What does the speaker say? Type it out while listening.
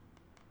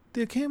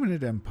The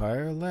Achaemenid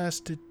Empire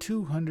lasted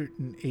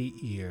 208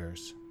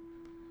 years.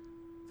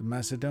 The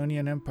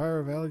Macedonian Empire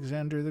of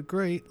Alexander the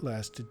Great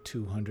lasted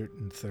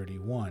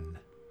 231.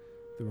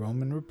 The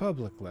Roman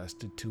Republic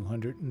lasted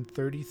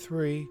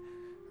 233.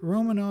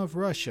 Romanov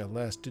Russia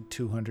lasted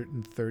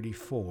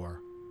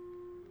 234.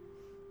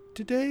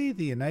 Today,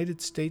 the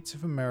United States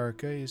of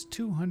America is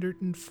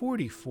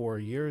 244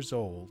 years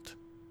old.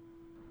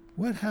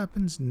 What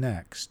happens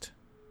next?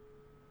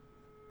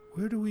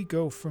 Where do we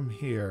go from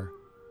here?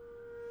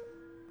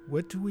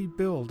 What do we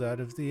build out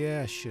of the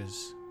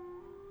ashes?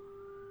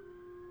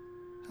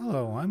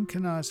 Hello, I'm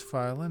Kanaz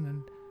Filan,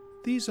 and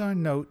these are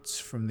Notes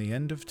from the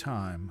End of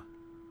Time.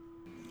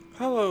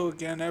 Hello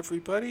again,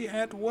 everybody,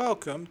 and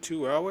welcome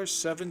to our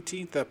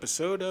 17th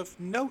episode of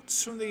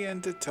Notes from the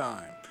End of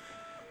Time.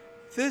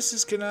 This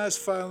is Kanaz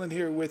Filan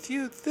here with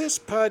you. This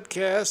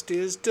podcast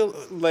is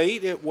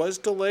delayed. It was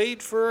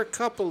delayed for a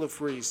couple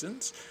of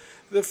reasons.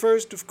 The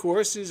first, of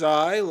course, is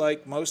I,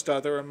 like most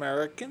other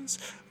Americans,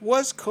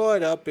 was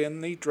caught up in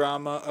the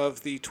drama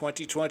of the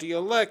 2020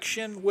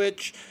 election,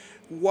 which,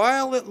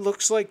 while it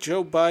looks like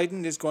Joe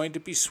Biden is going to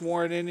be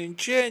sworn in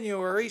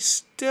January,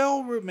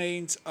 still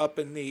remains up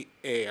in the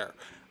air.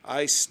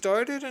 I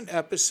started an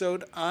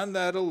episode on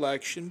that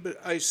election, but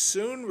I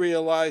soon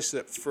realized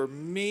that for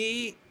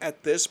me,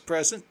 at this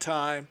present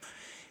time,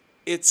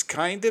 it's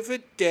kind of a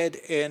dead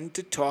end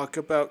to talk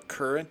about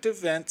current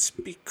events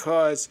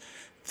because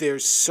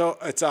it's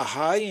a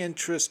high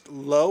interest,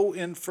 low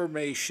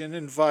information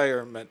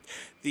environment.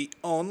 The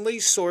only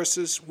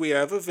sources we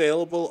have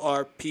available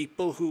are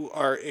people who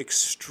are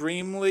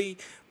extremely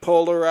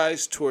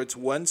polarized towards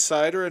one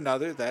side or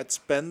another. That's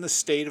been the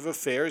state of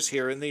affairs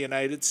here in the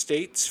United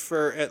States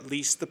for at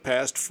least the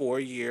past 4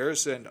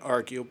 years, and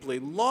arguably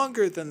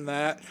longer than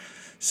that.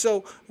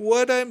 So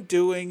what I'm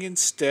doing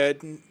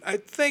instead, and I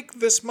think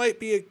this might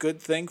be a good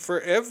thing for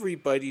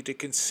everybody to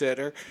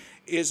consider,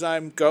 is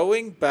I'm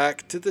going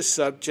back to the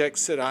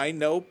subjects that I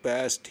know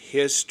best: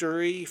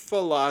 history,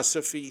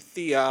 philosophy,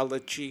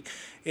 theology.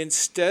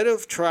 Instead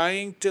of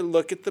trying to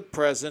look at the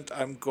present,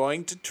 I'm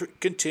going to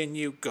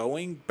continue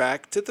going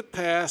back to the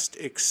past,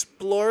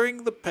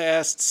 exploring the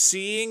past,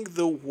 seeing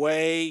the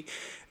way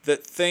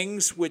that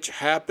things which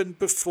happened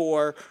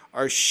before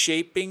are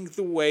shaping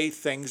the way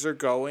things are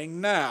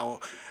going now.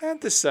 And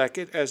the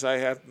second, as I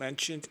have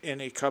mentioned in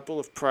a couple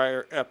of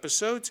prior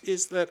episodes,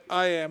 is that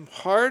I am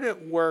hard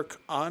at work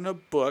on a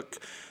book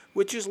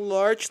which is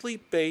largely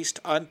based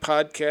on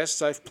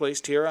podcasts I've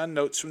placed here on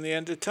Notes from the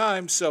End of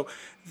Time. So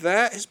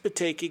that has been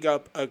taking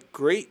up a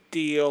great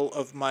deal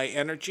of my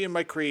energy and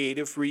my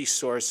creative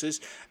resources.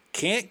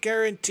 Can't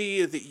guarantee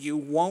you that you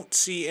won't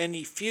see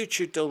any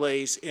future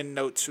delays in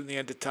Notes from the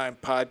End of Time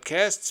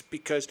podcasts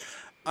because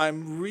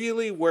I'm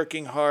really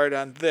working hard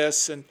on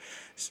this. And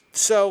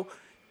so,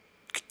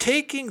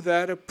 taking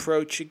that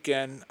approach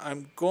again,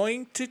 I'm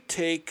going to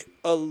take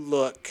a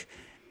look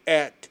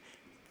at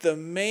the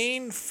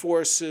main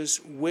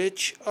forces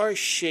which are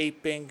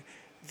shaping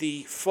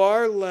the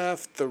far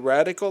left, the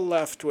radical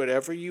left,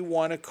 whatever you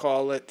want to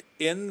call it,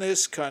 in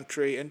this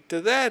country. And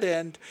to that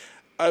end,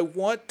 I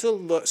want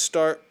to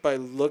start by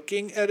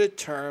looking at a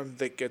term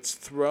that gets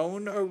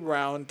thrown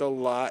around a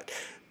lot,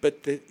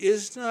 but that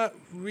is not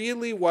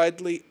really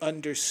widely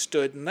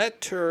understood, and that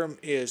term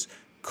is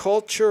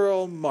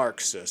cultural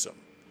Marxism.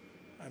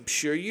 I'm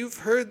sure you've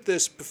heard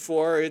this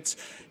before. It's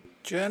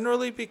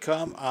generally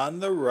become, on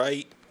the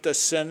right, the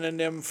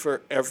synonym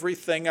for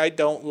everything I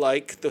don't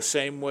like, the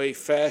same way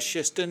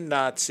fascist and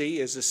Nazi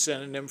is a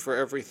synonym for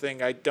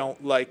everything I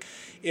don't like.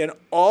 In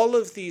all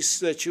of these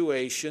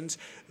situations,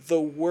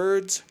 the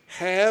words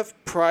have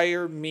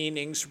prior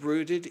meanings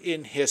rooted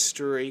in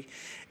history,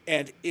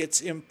 and it's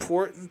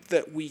important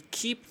that we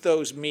keep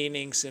those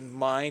meanings in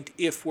mind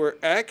if we're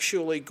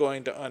actually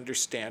going to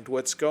understand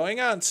what's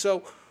going on.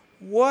 So,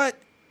 what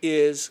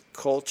is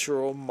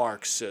cultural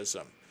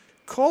Marxism?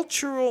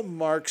 Cultural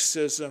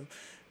Marxism,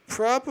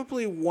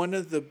 probably one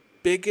of the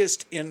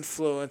biggest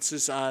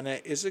influences on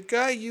it, is a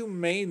guy you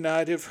may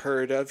not have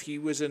heard of. He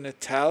was an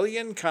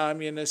Italian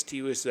communist.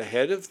 He was the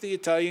head of the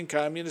Italian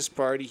Communist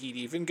Party. He'd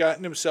even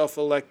gotten himself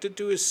elected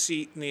to a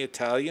seat in the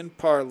Italian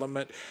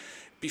parliament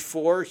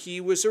before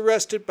he was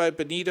arrested by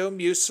Benito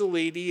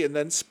Mussolini and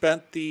then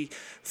spent the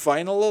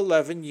final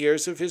 11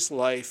 years of his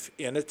life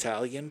in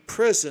Italian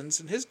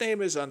prisons. And his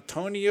name is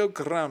Antonio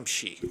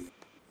Gramsci.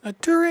 Now,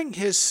 during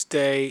his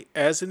stay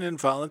as an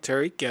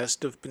involuntary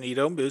guest of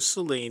Benito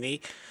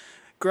Mussolini,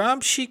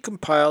 Gramsci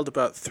compiled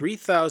about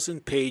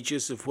 3,000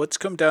 pages of what's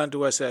come down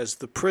to us as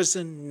the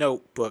prison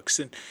notebooks,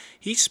 and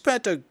he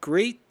spent a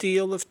great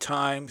deal of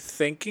time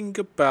thinking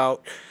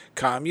about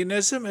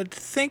communism and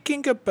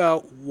thinking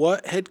about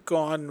what had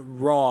gone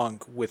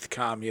wrong with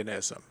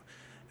communism.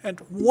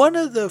 And one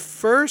of the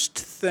first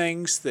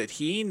things that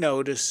he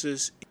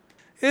notices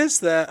is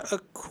that,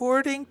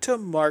 according to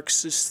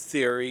Marxist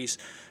theories,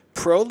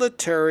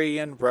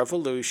 proletarian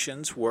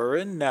revolutions were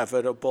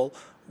inevitable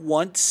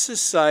once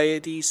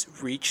societies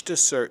reached a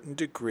certain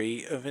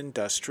degree of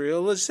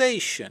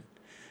industrialization.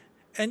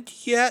 And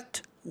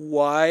yet,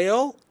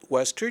 while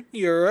Western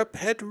Europe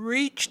had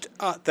reached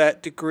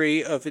that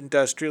degree of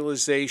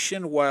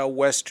industrialization, while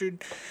Western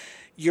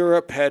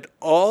Europe had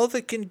all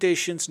the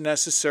conditions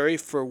necessary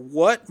for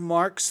what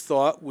Marx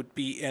thought would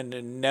be an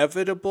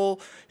inevitable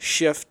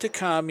shift to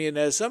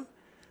communism.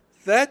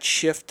 That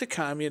shift to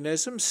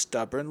communism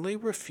stubbornly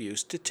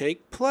refused to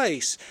take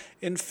place.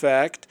 In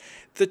fact,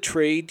 the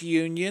trade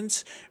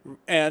unions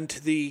and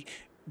the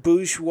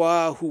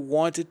bourgeois who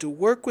wanted to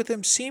work with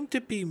him seemed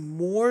to be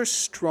more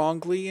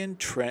strongly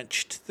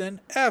entrenched than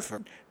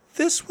ever.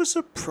 This was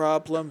a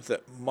problem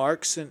that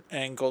Marx and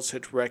Engels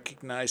had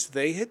recognized.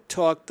 They had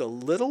talked a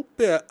little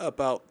bit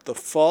about the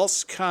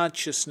false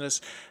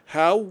consciousness,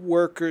 how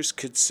workers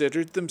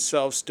considered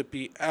themselves to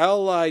be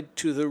allied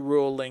to the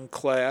ruling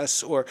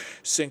class or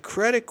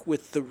syncretic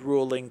with the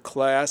ruling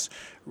class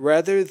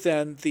rather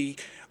than the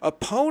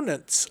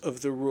opponents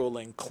of the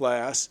ruling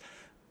class.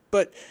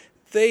 But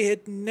they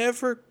had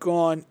never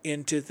gone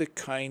into the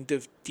kind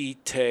of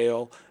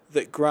detail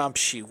that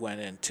Gramsci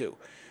went into.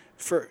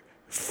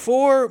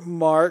 For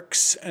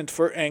Marx and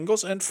for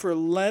Engels and for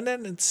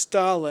Lenin and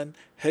Stalin,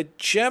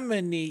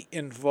 hegemony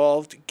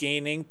involved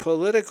gaining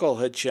political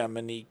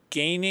hegemony,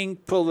 gaining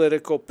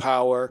political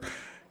power.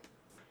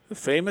 The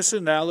famous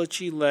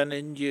analogy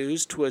Lenin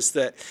used was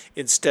that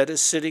instead of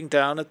sitting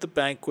down at the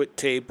banquet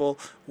table,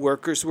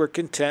 workers were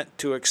content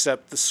to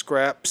accept the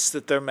scraps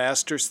that their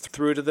masters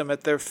threw to them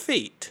at their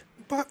feet.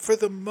 But for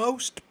the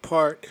most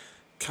part,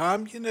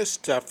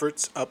 communist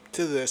efforts up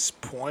to this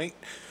point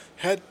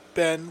had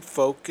been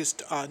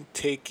focused on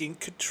taking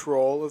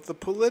control of the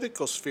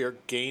political sphere,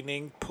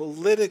 gaining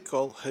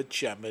political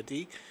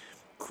hegemony.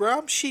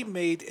 Gramsci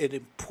made an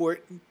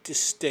important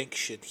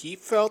distinction. He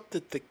felt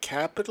that the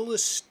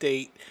capitalist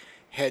state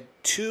had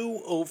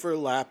two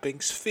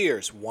overlapping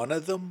spheres. One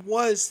of them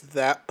was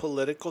that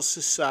political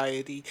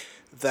society.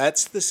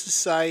 That's the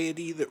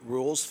society that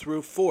rules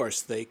through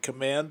force. They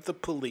command the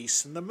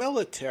police and the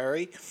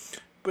military.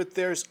 But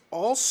there's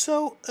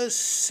also a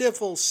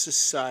civil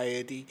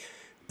society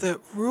that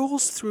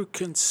rules through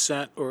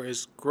consent, or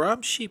as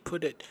Gramsci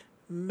put it,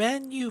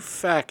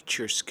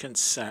 manufactures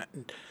consent.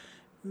 And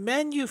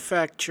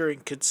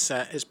manufacturing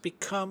consent has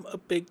become a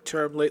big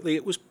term lately.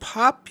 It was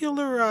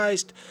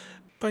popularized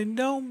by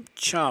Noam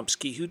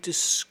Chomsky, who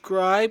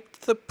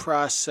described the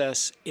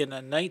process in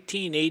a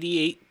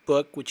 1988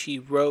 book which he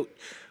wrote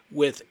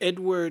with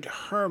Edward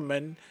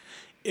Herman,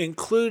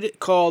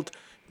 called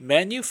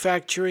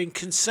Manufacturing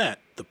Consent,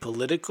 the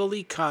Political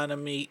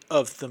Economy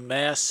of the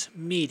Mass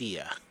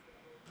Media.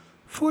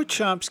 For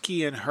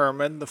Chomsky and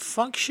Herman, the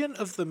function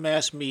of the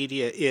mass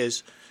media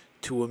is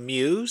to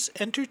amuse,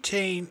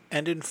 entertain,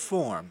 and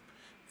inform,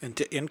 and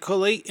to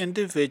inculcate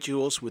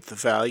individuals with the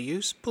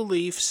values,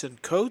 beliefs,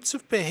 and codes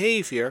of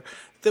behavior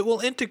that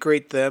will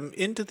integrate them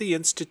into the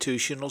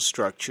institutional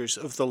structures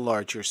of the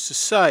larger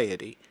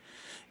society.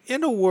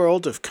 In a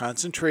world of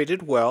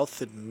concentrated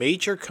wealth and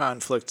major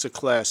conflicts of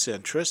class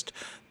interest,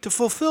 to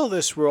fulfill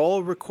this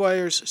role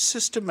requires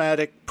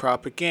systematic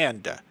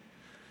propaganda.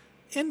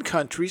 In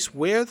countries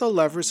where the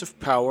levers of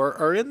power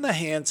are in the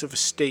hands of a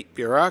state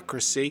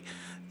bureaucracy,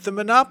 the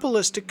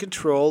monopolistic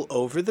control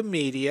over the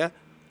media,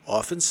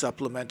 often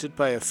supplemented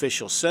by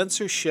official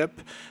censorship,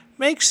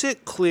 makes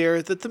it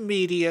clear that the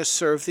media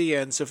serve the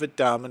ends of a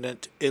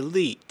dominant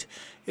elite.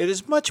 It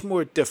is much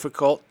more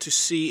difficult to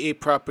see a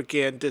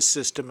propaganda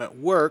system at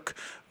work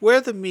where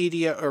the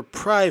media are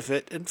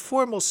private and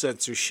formal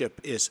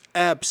censorship is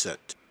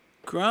absent.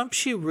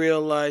 Gramsci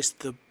realized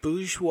the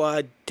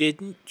bourgeois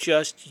didn't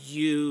just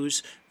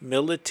use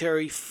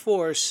military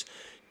force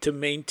to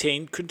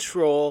maintain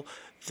control,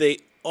 they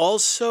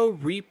also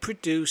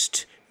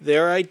reproduced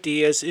their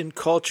ideas in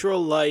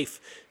cultural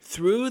life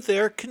through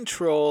their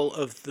control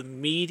of the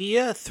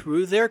media,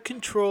 through their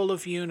control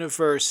of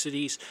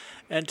universities,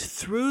 and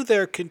through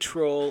their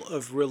control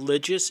of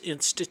religious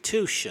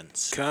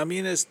institutions.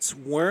 Communists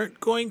weren't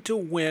going to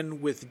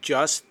win with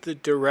just the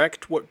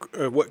direct, what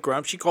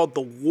Gramsci called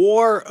the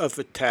war of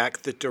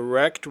attack, the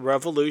direct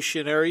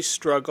revolutionary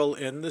struggle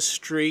in the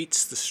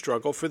streets, the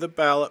struggle for the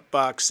ballot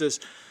boxes.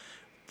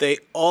 They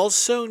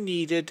also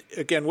needed,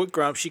 again, what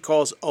Gramsci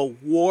calls a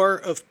war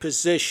of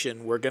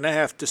position. We're going to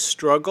have to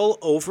struggle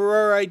over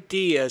our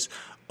ideas,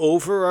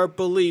 over our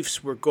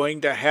beliefs. We're going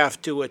to have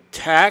to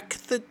attack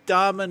the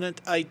dominant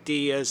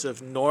ideas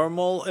of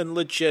normal and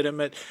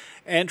legitimate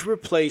and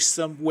replace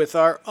them with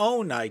our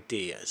own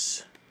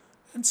ideas.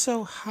 And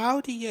so how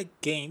do you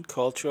gain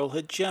cultural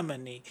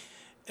hegemony?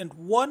 And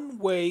one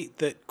way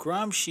that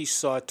Gramsci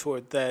saw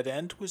toward that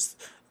end was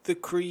the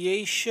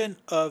creation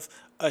of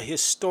a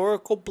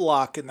historical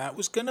bloc, and that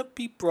was going to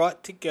be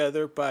brought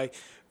together by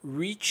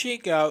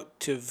reaching out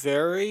to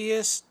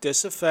various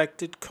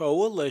disaffected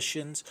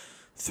coalitions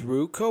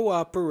through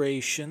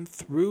cooperation,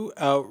 through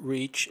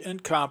outreach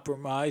and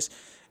compromise,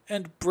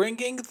 and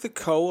bringing the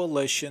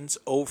coalitions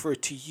over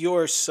to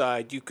your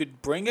side. You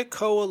could bring a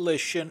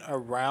coalition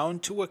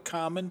around to a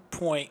common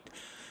point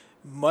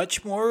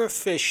much more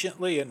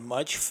efficiently and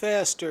much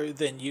faster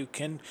than you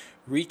can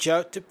reach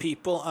out to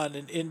people on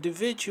an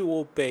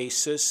individual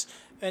basis.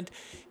 And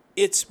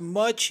it's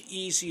much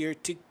easier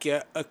to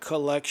get a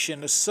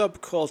collection of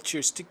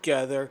subcultures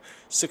together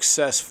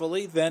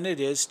successfully than it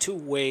is to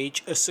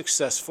wage a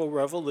successful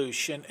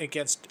revolution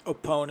against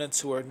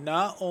opponents who are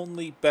not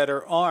only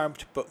better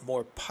armed but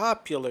more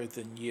popular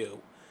than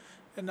you.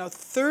 And now,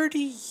 30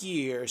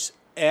 years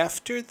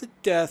after the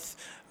death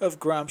of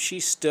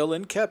Gramsci, still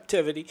in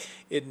captivity,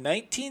 in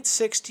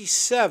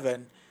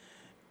 1967,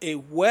 a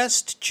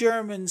West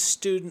German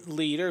student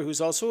leader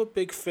who's also a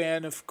big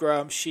fan of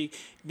Gramsci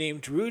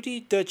named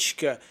Rudi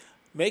Dutschke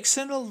makes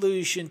an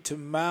allusion to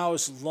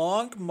Mao's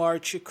long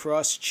march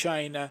across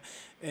China,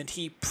 and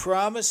he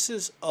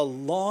promises a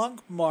long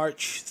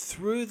march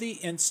through the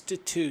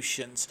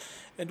institutions.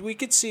 And we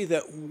could see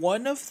that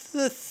one of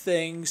the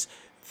things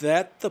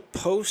that the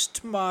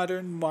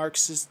postmodern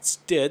Marxists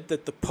did,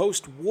 that the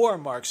post-war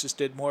Marxists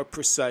did more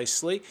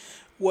precisely,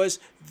 was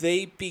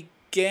they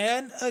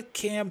began a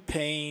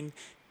campaign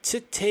to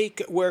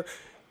take where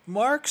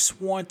Marx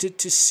wanted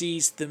to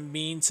seize the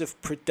means of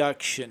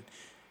production.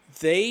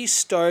 They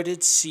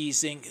started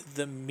seizing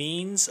the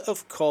means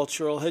of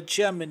cultural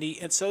hegemony.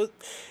 And so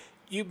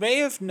you may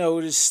have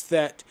noticed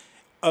that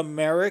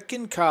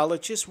American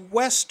colleges,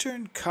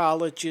 Western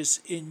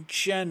colleges in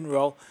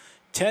general,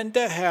 tend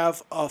to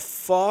have a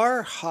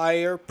far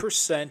higher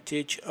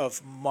percentage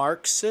of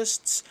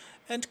Marxists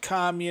and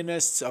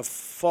communists, of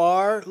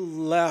far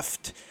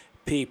left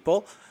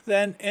people,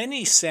 than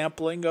any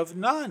sampling of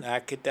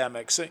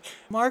non-academics.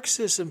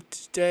 Marxism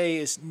today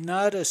is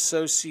not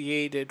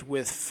associated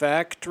with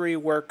factory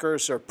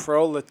workers or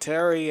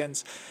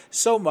proletarians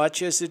so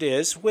much as it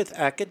is with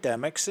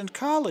academics and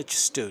college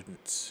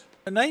students.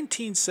 A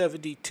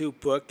 1972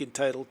 book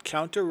entitled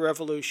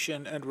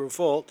Counter-Revolution and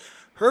Revolt,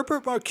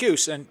 Herbert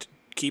Marcuse, and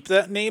keep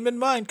that name in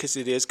mind because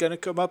it is going to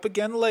come up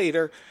again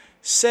later,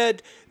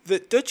 said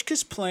that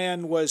Dutschke's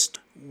plan was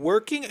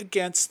working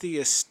against the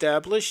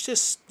established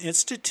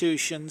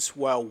institutions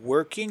while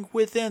working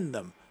within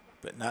them,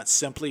 but not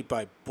simply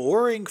by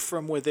boring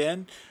from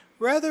within,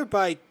 rather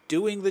by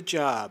doing the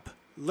job,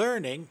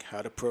 learning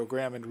how to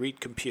program and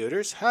read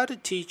computers, how to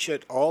teach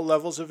at all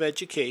levels of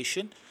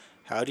education,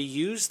 how to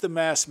use the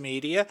mass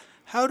media,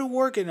 how to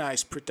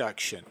organize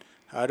production,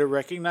 how to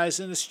recognize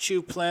and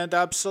eschew planned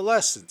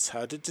obsolescence,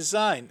 how to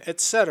design,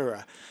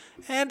 etc.,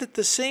 and at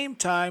the same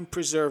time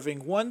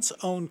preserving one's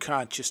own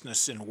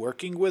consciousness in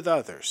working with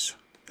others.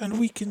 And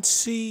we can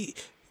see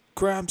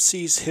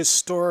Gramsci's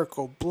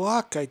historical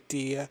block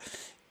idea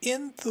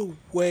in the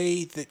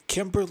way that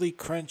Kimberly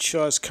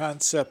Crenshaw's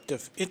concept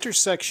of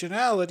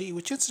intersectionality,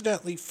 which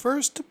incidentally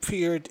first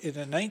appeared in a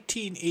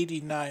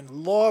 1989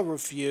 law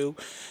review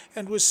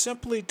and was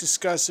simply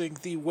discussing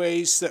the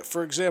ways that,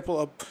 for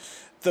example,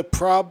 the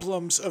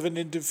problems of an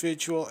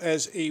individual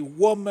as a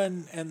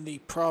woman and the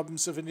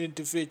problems of an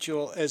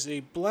individual as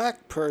a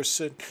black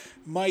person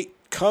might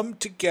come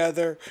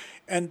together,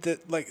 and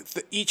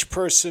that each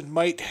person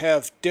might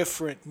have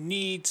different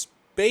needs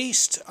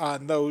based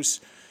on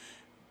those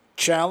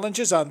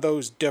challenges, on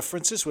those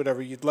differences,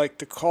 whatever you'd like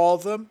to call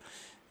them.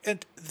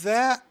 And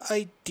that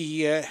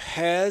idea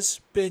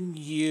has been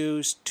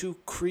used to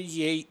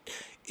create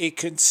a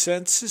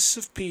consensus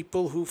of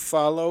people who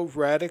follow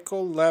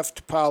radical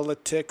left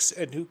politics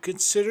and who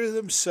consider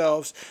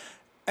themselves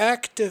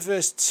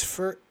activists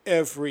for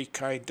every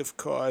kind of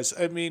cause.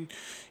 I mean,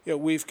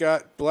 we've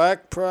got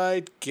black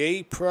pride,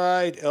 gay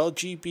pride,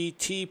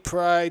 LGBT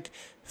pride,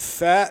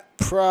 fat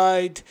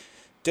pride,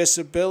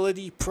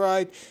 disability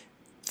pride.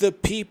 The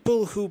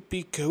people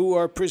who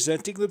are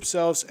presenting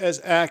themselves as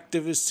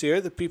activists here,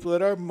 the people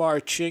that are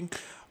marching,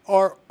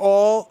 are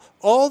all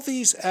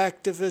these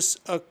activists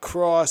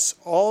across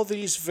all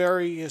these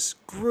various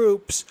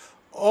groups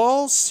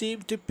all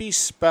seem to be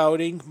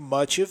spouting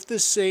much of the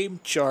same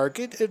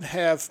jargon and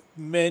have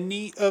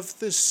many of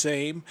the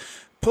same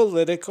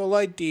political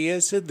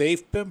ideas, and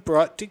they've been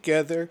brought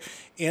together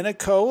in a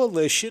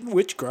coalition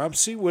which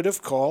Gramsci would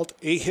have called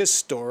a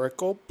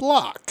historical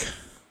bloc.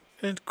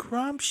 And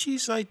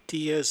Gramsci's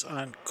ideas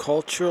on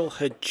cultural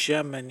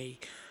hegemony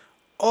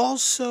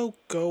also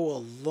go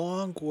a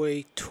long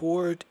way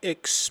toward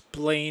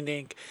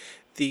explaining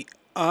the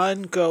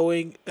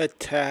ongoing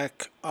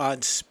attack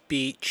on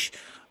speech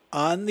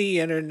on the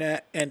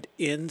internet and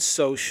in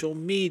social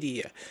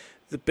media.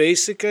 The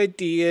basic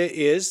idea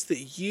is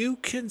that you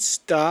can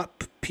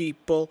stop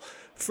people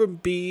from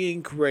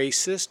being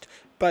racist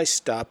by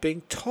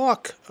stopping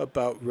talk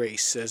about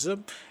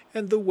racism,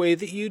 and the way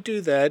that you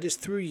do that is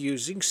through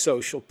using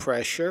social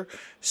pressure,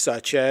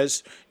 such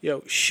as,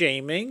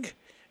 shaming,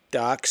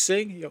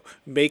 doxing,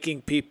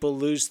 making people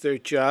lose their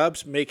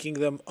jobs, making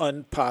them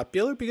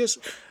unpopular, because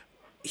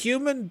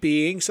human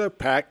beings are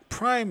pack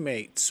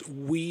primates.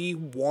 We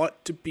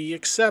want to be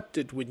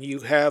accepted. When you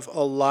have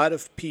a lot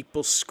of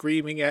people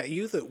screaming at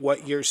you that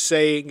what you're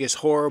saying is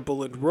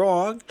horrible and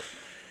wrong,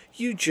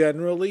 you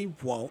generally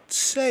won't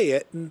say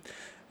it. And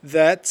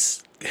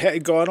that's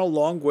gone a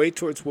long way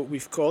towards what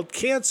we've called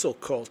cancel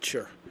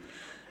culture.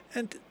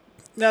 And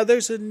Now,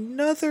 there's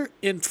another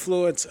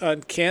influence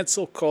on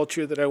cancel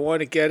culture that I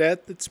want to get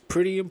at that's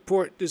pretty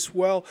important as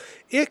well.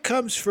 It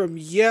comes from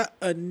yet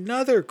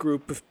another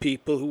group of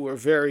people who were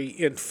very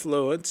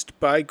influenced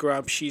by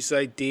Gramsci's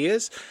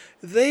ideas.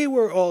 They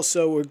were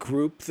also a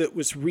group that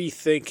was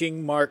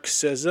rethinking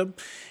Marxism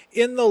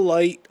in the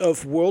light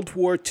of World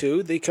War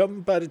II. They come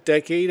about a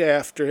decade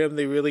after him,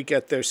 they really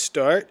get their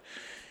start.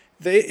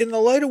 In the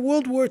light of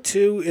World War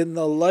II, in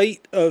the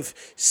light of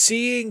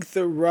seeing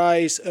the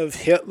rise of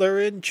Hitler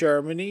in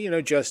Germany,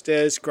 just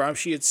as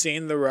Gramsci had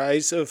seen the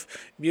rise of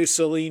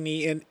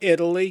Mussolini in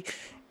Italy,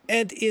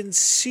 and in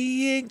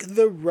seeing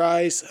the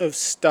rise of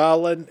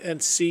Stalin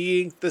and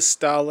seeing the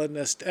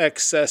Stalinist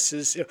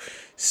excesses.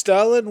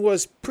 Stalin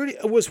was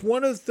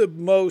one of the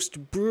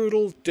most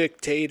brutal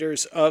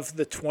dictators of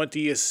the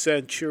 20th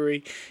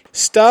century.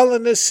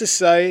 Stalinist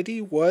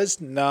society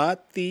was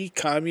not the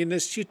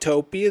communist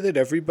utopia that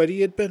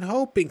everybody had been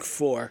hoping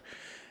for.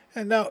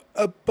 And now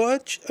a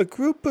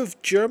group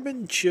of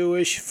German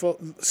Jewish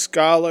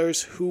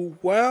scholars who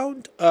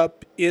wound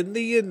up in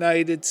the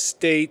United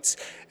States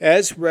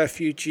as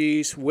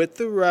refugees with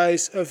the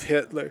rise of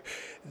Hitler.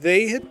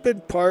 They had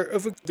been part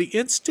of the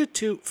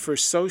Institute for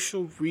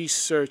Social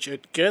Research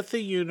at Goethe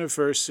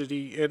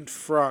University in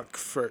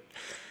Frankfurt.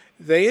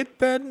 They had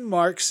been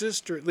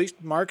Marxist, or at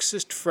least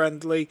Marxist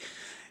friendly,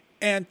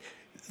 and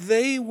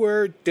they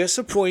were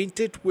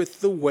disappointed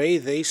with the way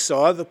they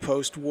saw the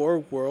post-war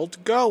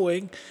world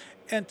going,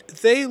 and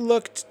they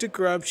looked to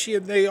Gramsci,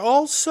 and they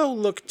also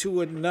looked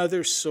to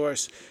another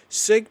source,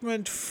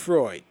 Sigmund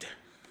Freud.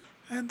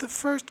 And the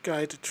first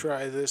guy to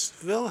try this,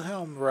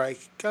 Wilhelm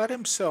Reich, got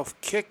himself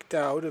kicked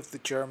out of the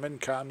German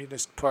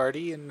Communist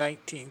Party in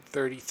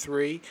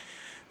 1933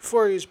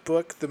 for his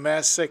book, The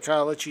Mass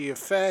Psychology of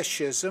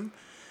Fascism.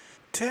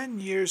 10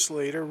 years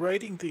later,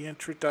 writing the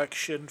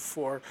introduction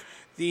for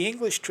the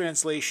English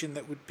translation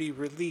that would be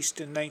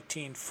released in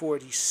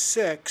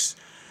 1946,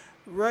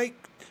 Reich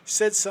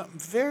said something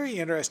very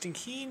interesting.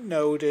 He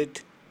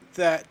noted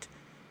that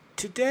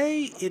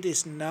today it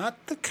is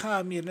not the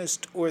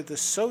communist or the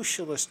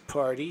socialist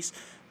parties,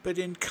 but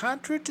in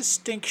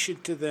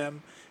contradistinction to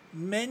them,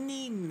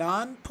 many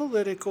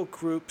non-political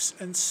groups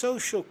and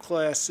social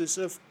classes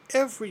of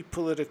every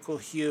political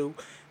hue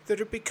that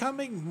are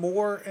becoming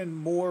more and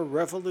more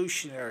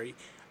revolutionary,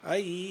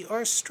 i.e.,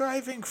 are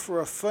striving for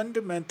a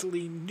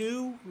fundamentally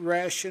new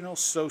rational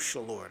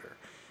social order.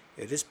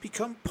 It has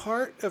become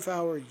part of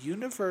our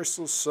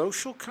universal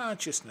social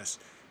consciousness,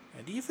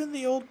 and even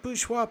the old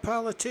bourgeois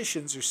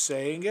politicians are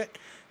saying it,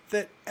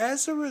 that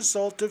as a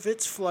result of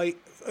its fight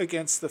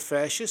against the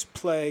fascist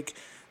plague,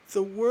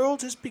 the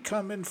world has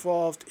become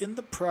involved in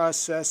the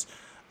process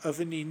of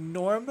an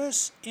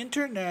enormous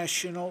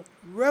international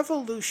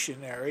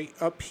revolutionary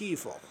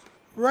upheaval.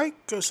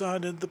 Reich goes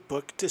on in the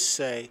book to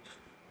say,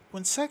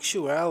 when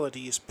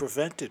sexuality is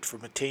prevented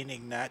from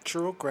attaining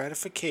natural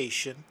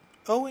gratification,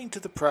 owing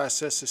to the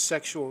process of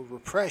sexual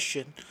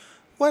repression,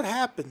 what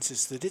happens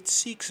is that it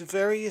seeks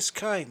various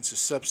kinds of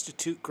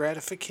substitute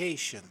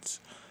gratifications.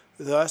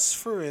 Thus,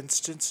 for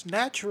instance,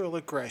 natural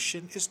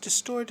aggression is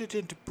distorted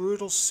into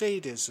brutal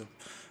sadism,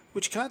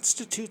 which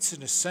constitutes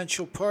an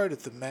essential part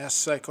of the mass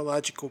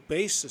psychological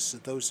basis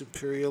of those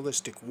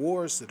imperialistic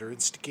wars that are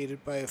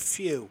instigated by a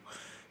few.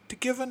 To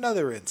give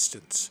another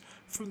instance,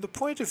 from the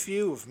point of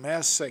view of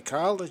mass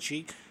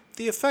psychology,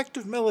 the effect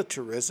of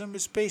militarism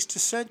is based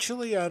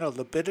essentially on a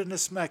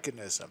libidinous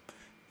mechanism,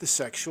 the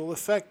sexual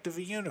effect of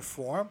a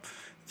uniform,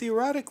 the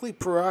erotically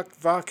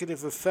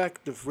provocative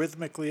effect of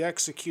rhythmically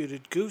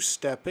executed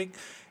goose-stepping,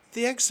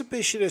 the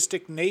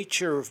exhibitionistic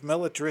nature of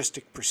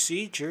militaristic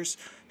procedures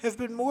have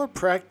been more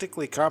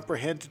practically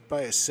comprehended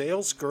by a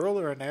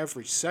salesgirl or an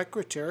average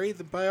secretary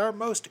than by our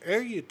most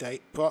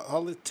erudite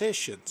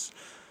politicians.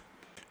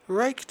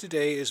 Reich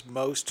today is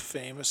most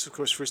famous, of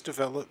course, for his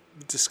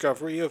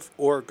discovery of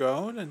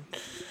orgone, and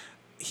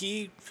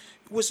he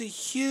was a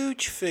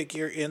huge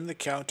figure in the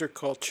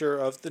counterculture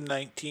of the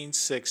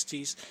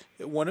 1960s.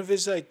 One of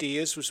his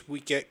ideas was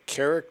we get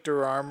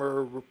character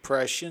armor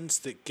repressions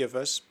that give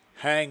us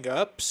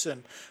hang-ups,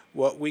 and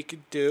what we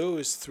could do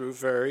is through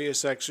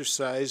various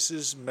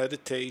exercises,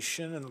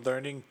 meditation, and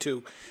learning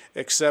to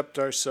accept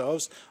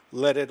ourselves,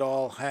 let it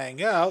all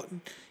hang out.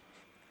 And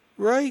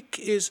Reich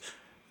is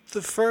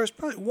the first,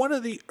 probably one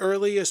of the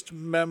earliest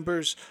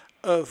members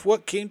of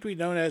what came to be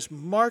known as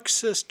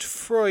Marxist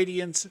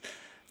Freudians.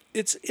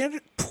 It's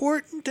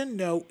important to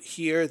note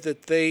here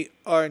that they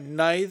are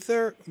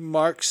neither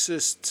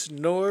Marxists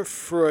nor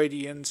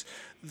Freudians.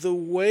 The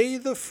way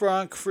the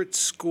Frankfurt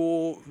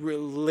School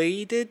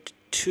related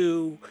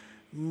to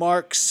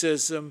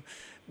Marxism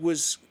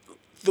was,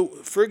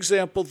 for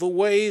example, the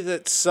way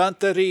that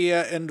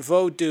Santeria and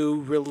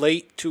Vodou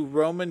relate to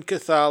Roman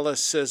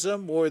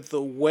Catholicism, or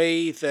the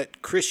way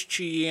that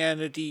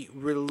Christianity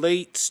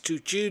relates to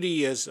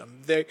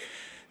Judaism.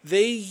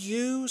 They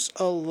use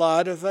a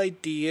lot of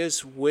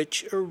ideas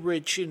which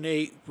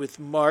originate with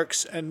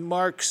Marx and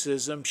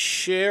Marxism,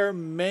 share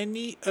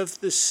many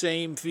of the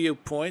same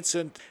viewpoints,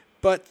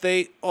 but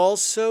they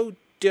also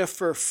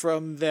differ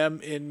from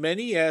them in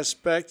many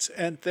aspects,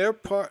 and they're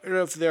part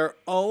of their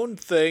own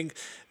thing.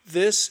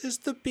 This is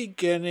the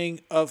beginning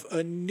of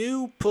a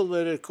new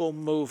political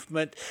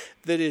movement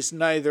that is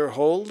neither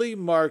wholly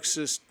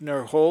Marxist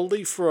nor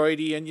wholly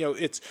Freudian.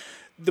 It's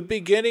the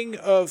beginning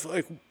of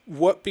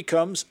what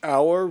becomes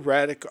a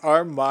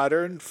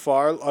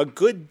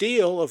good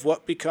deal of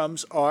what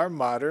becomes our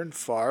modern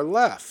far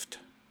left.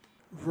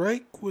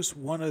 Reich was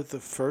one of the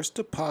first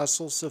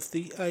apostles of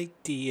the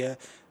idea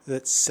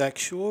that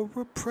sexual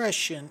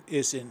repression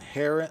is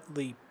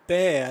inherently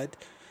bad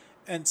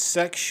and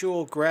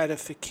sexual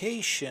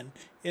gratification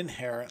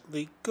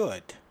inherently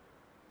good.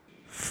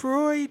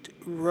 Freud,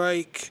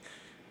 Reich,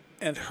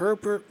 and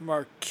Herbert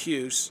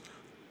Marcuse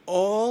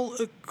all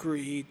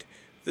agreed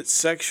that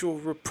sexual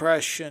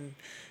repression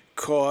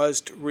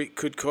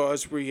could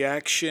cause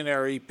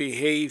reactionary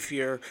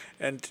behavior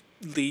and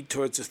lead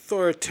towards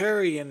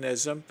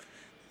authoritarianism.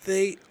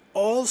 They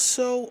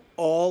also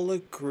all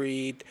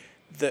agreed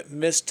that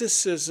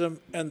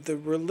mysticism and the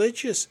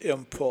religious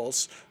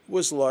impulse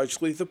was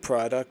largely the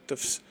product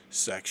of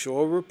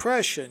sexual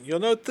repression. You'll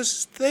note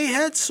they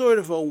had sort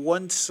of a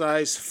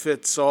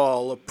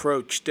one-size-fits-all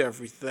approach to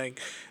everything.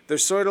 They're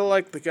sort of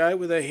like the guy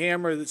with a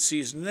hammer that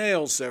sees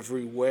nails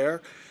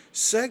everywhere.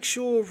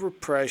 Sexual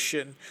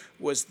repression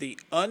was the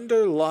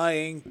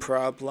underlying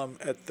problem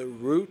at the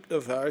root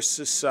of our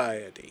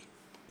society.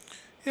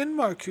 In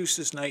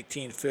Marcuse's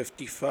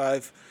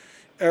 1955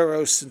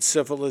 Eros and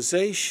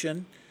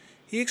Civilization,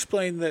 he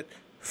explained that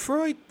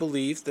Freud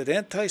believed that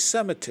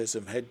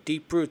anti-Semitism had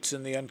deep roots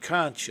in the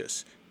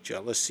unconscious,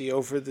 jealousy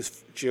over the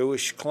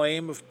Jewish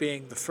claim of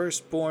being the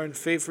firstborn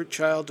favorite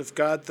child of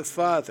God the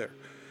Father,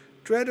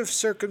 dread of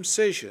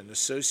circumcision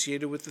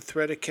associated with the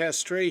threat of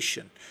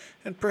castration,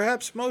 and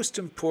perhaps most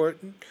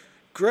important,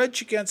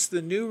 grudge against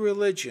the new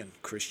religion,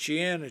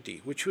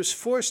 Christianity, which was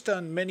forced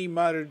on many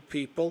modern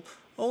people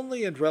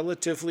only in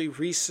relatively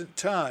recent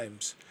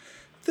times.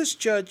 This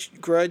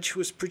grudge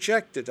was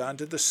projected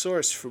onto the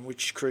source from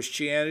which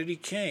Christianity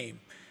came,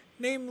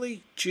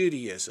 namely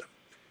Judaism.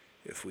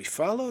 If we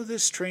follow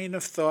this train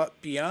of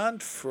thought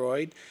beyond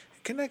Freud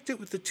and connect it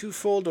with the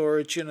twofold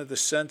origin of the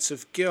sense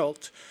of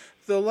guilt,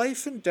 the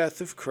life and death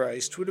of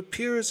Christ would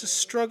appear as a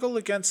struggle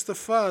against the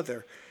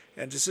Father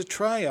and as a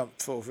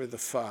triumph over the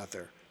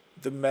Father.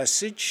 The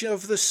message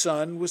of the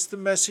Son was the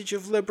message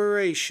of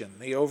liberation,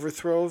 the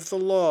overthrow of the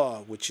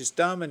law, which is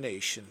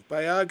domination,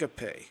 by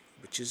agape,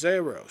 which is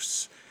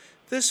eros.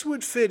 This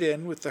would fit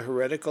in with the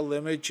heretical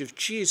image of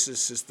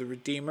Jesus as the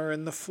Redeemer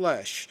in the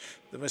flesh,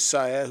 the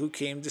Messiah who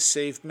came to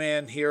save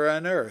man here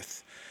on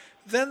earth.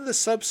 Then the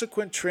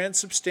subsequent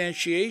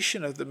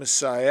transubstantiation of the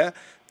Messiah,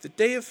 the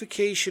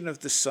deification of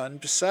the Son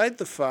beside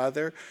the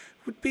Father,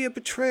 would be a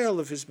betrayal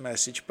of his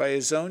message by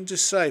his own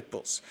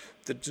disciples,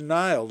 the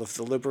denial of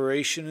the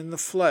liberation in the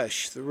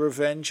flesh, the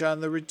revenge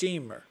on the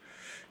Redeemer.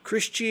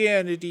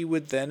 Christianity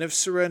would then have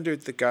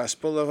surrendered the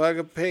gospel of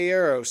agape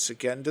eros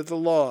again to the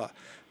law.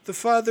 The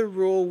father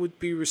rule would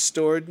be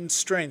restored and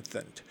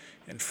strengthened.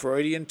 In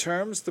Freudian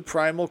terms, the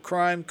primal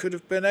crime could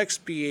have been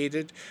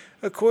expiated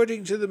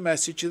according to the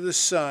message of the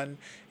Son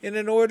in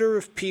an order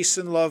of peace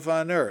and love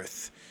on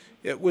earth.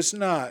 It was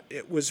not.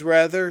 It was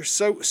rather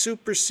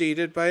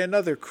superseded by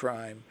another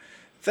crime,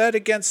 that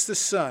against the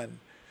Son.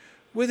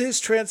 With his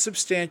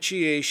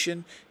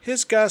transubstantiation,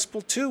 his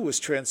gospel too was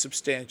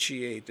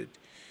transubstantiated.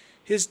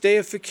 His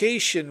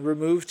deification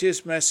removed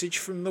his message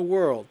from the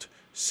world.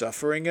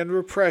 Suffering and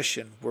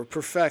repression were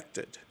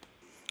perfected.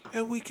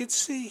 And we could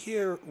see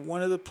here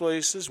one of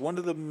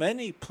the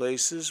many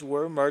places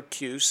where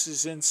Marcuse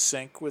is in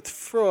sync with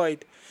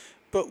Freud.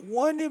 But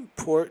one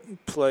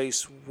important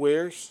place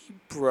where he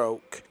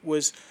broke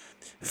was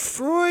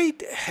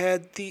Freud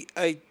had the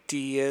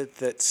idea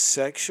that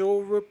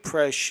sexual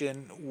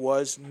repression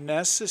was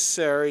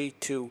necessary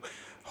to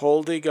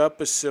holding up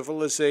a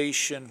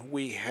civilization.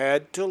 We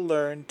had to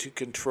learn to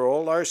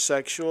control our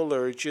sexual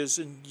urges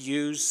and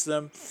use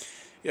them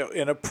in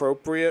an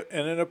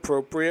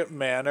appropriate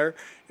manner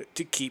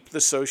to keep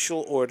the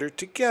social order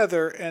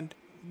together. And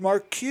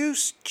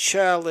Marcuse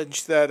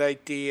challenged that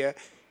idea.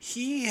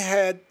 He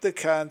had the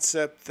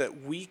concept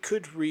that we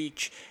could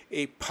reach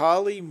a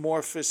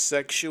polymorphous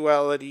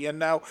sexuality. And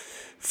now,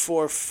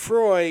 for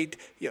Freud,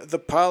 the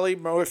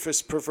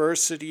polymorphous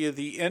perversity of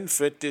the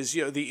infant is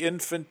the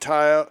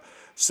infantile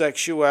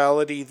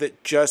sexuality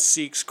that just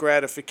seeks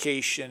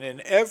gratification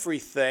in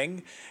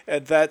everything,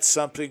 and that's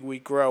something we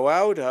grow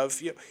out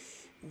of.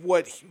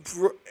 What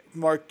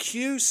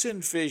Marcuse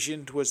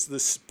envisioned was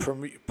this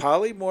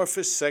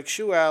polymorphous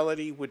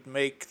sexuality would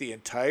make the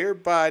entire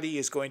body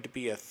is going to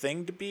be a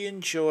thing to be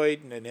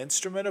enjoyed and an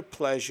instrument of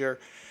pleasure,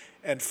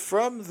 and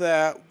from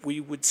that we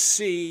would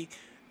see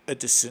a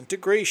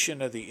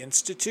disintegration of the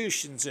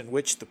institutions in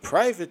which the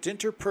private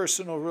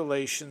interpersonal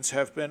relations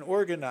have been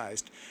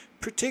organized,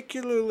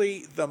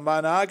 particularly the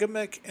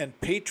monogamic and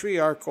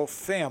patriarchal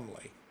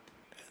family.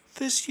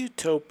 This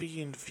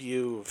utopian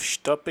view of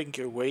stopping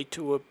your way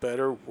to a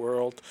better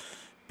world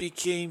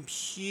became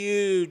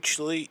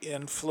hugely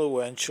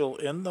influential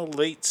in the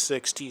late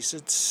 60s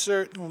and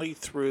certainly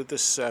through the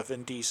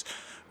 70s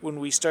when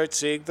we start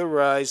seeing the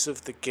rise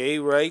of the gay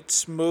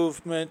rights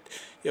movement.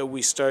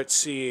 We start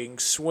seeing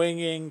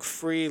swinging,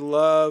 free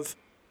love,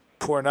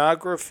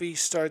 pornography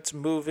starts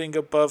moving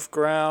above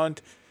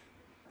ground.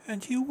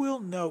 And you will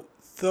note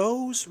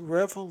those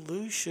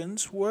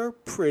revolutions were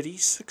pretty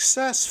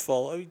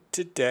successful.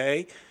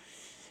 Today,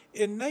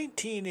 in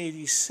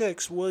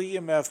 1986,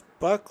 William F.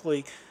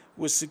 Buckley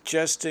was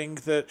suggesting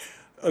that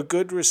a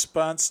good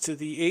response to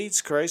the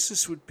AIDS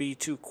crisis would be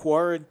to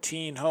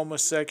quarantine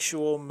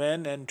homosexual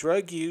men and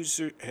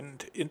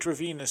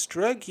intravenous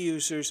drug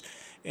users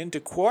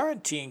into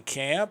quarantine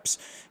camps.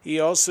 He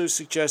also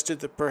suggested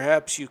that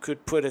perhaps you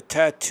could put a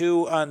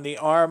tattoo on the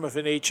arm of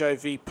an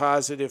HIV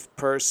positive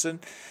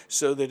person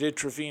so that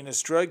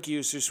intravenous drug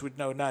users would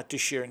know not to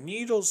share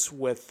needles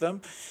with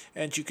them.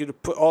 And you could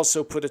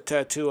also put a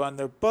tattoo on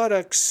their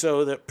buttocks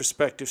so that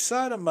prospective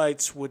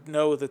sodomites would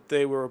know that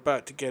they were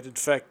about to get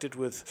infected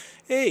with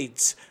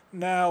AIDS.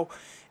 Now,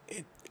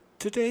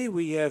 today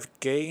we have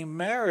gay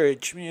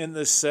marriage. In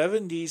the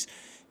 70s,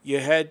 you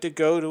had to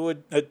go to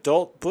an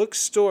adult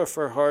bookstore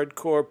for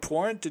hardcore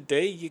porn.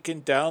 Today, you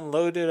can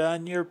download it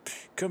on your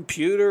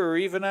computer or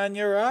even on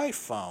your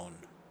iPhone.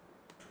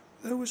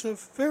 There was a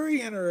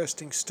very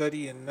interesting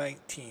study in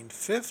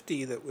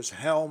 1950 that was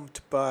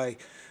helmed by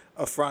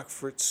a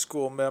Frankfurt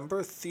School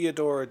member,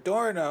 Theodor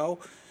Adorno,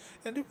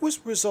 and it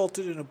was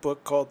resulted in a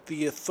book called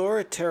The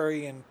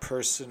Authoritarian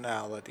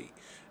Personality.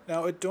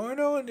 Now,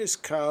 Adorno and his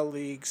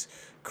colleagues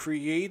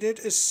created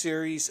a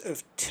series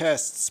of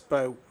tests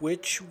by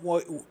which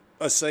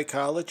a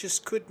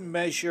psychologist could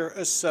measure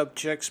a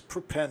subject's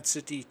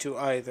propensity to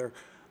either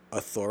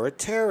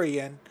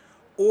authoritarian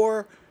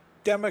or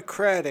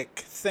democratic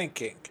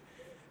thinking.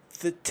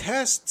 The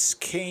tests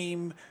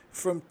came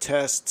from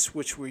tests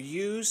which were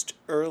used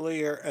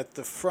earlier at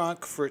the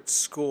Frankfurt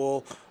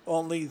School,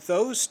 only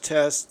those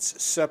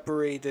tests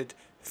separated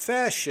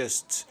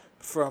fascists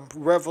from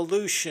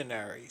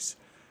revolutionaries.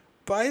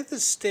 By the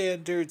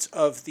standards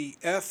of the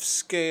F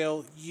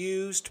scale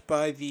used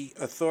by the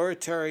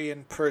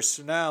authoritarian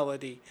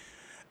personality,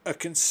 a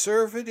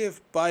conservative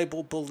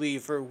Bible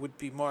believer would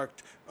be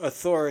marked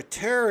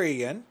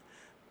authoritarian,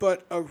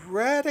 but a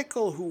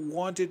radical who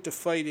wanted to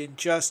fight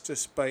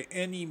injustice by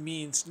any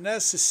means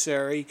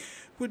necessary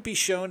would be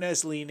shown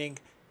as leaning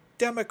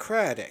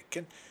democratic.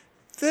 And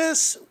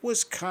this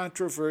was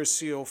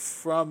controversial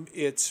from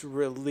its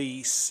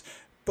release,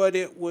 but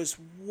it was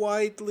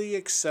widely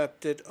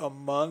accepted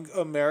among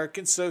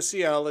American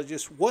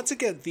sociologists. Once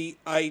again, the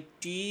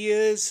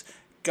ideas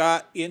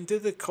got into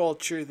the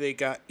culture, they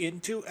got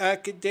into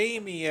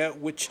academia,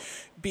 which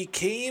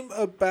became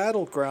a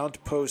battleground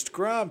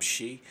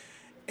post-Gramsci.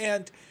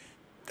 And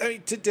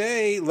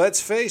today, let's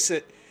face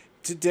it,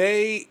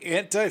 today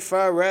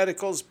Antifa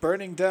radicals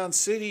burning down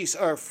cities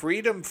are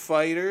freedom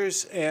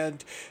fighters,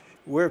 and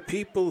where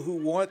people who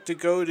want to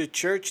go to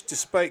church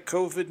despite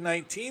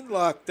COVID-19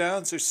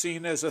 lockdowns are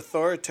seen as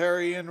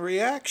authoritarian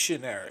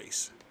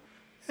reactionaries.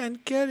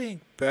 And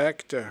getting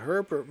back to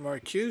Herbert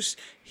Marcuse,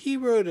 he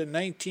wrote a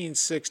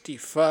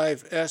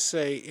 1965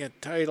 essay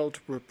entitled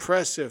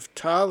Repressive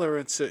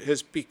Tolerance that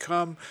has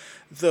become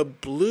the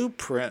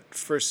blueprint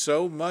for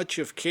so much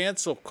of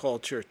cancel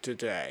culture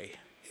today.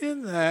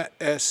 In that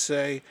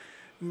essay,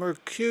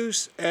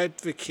 Marcuse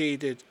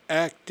advocated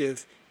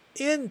active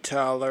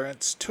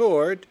intolerance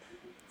toward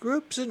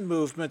groups and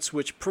movements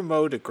which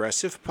promote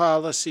aggressive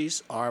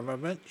policies,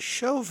 armament,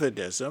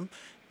 chauvinism,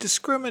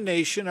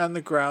 discrimination on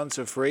the grounds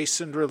of race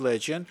and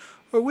religion,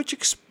 or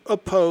which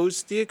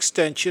oppose the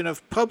extension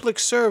of public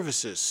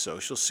services,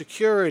 social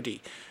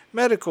security,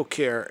 medical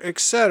care,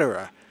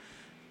 etc.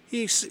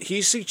 He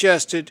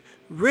suggested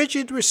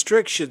rigid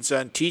restrictions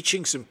on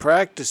teachings and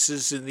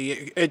practices in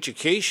the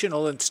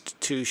educational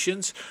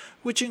institutions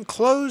which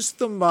enclose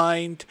the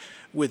mind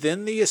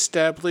within the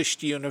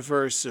established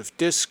universe of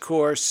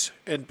discourse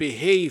and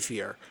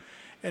behavior.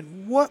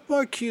 And what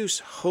Marcuse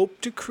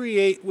hoped to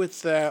create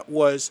with that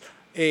was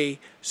a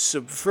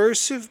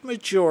subversive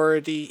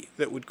majority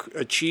that would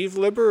achieve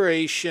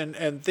liberation,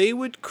 and they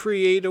would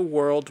create a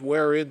world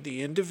wherein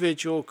the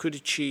individual could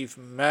achieve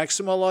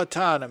maximal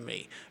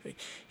autonomy.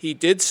 He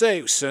did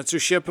say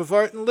censorship of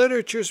art and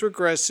literature is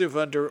regressive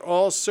under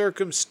all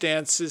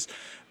circumstances,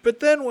 but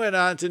then went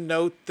on to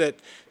note that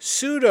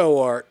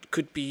pseudo-art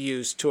could be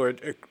used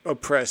toward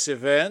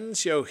oppressive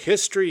ends.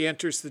 History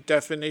enters the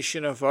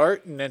definition of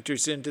art and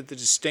enters into the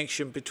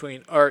distinction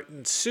between art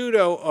and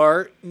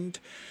pseudo-art, and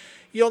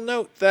you'll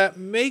note that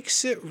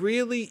makes it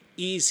really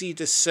easy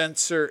to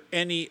censor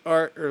any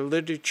art or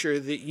literature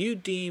that you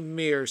deem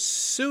mere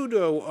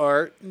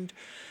pseudo-art. And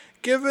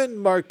given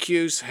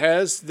Marcuse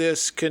has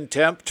this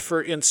contempt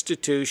for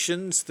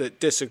institutions that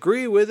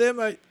disagree with him,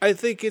 I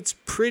think it's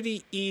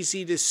pretty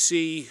easy to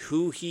see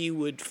who he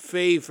would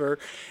favor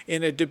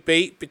in a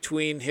debate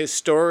between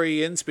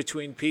historians,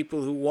 between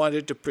people who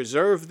wanted to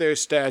preserve their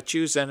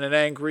statues and an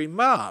angry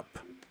mob.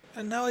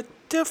 And now a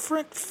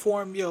different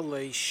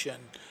formulation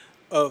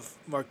of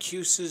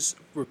Marcuse's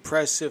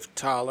repressive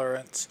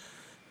tolerance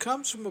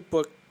comes from a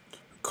book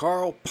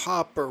Karl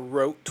Popper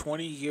wrote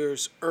 20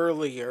 years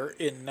earlier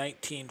in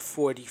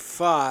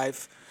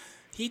 1945.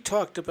 He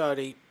talked about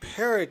a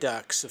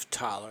paradox of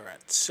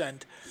tolerance,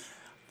 and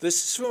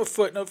this is from a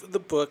footnote of the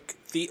book,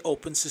 The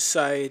Open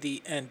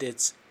Society and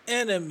Its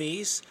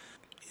Enemies.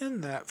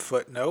 In that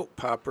footnote,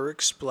 Popper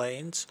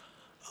explains,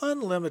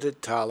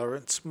 unlimited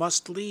tolerance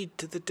must lead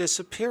to the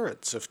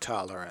disappearance of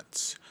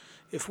tolerance.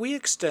 If we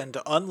extend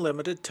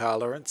unlimited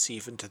tolerance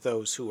even to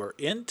those who are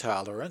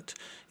intolerant,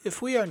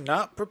 if we are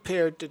not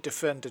prepared to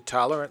defend a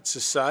tolerant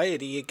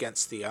society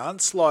against the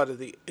onslaught of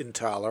the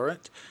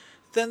intolerant,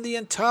 then the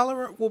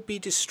intolerant will be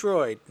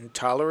destroyed and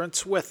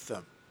tolerance with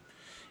them.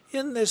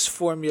 In this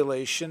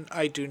formulation,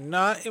 I do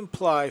not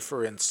imply,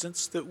 for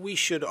instance, that we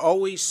should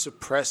always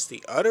suppress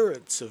the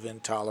utterance of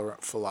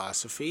intolerant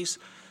philosophies,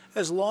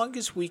 as long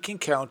as we can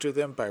counter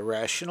them by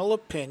rational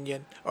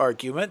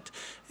argument,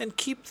 and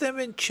keep them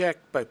in check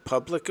by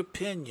public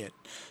opinion.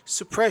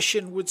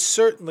 Suppression would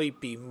certainly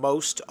be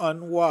most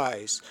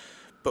unwise,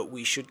 but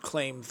we should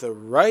claim the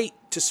right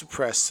to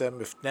suppress them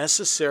if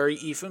necessary,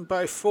 even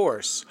by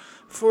force,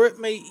 for it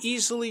may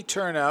easily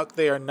turn out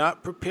they are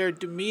not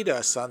prepared to meet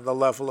us on the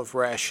level of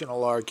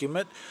rational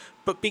argument,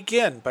 but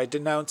begin by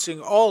denouncing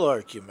all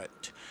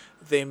argument.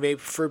 They may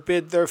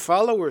forbid their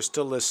followers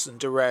to listen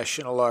to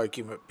rational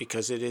argument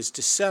because it is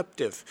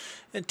deceptive,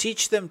 and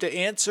teach them to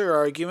answer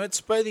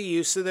arguments by the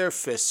use of their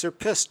fists or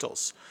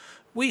pistols.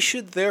 We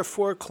should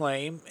therefore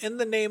claim, in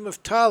the name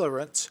of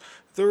tolerance,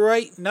 the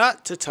right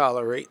not to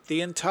tolerate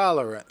the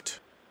intolerant.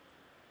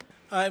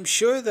 I'm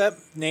sure that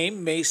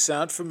name may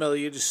sound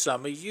familiar to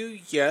some of you.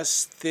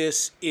 Yes,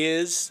 this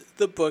is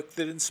the book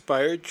that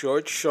inspired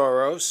George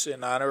Soros,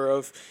 in honor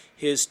of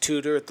his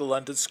tutor at the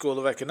London School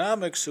of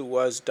Economics, who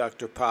was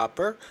Dr.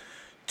 Popper,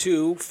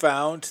 to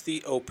found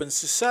the Open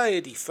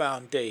Society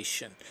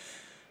Foundation.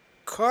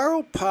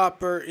 Karl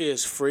Popper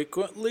is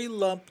frequently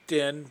lumped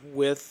in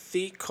with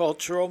the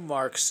cultural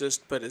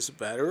Marxist, but as a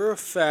matter of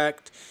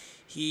fact,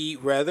 he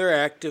rather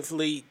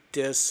actively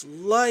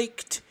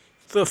disliked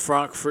the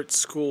Frankfurt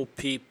School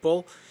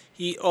people.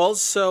 He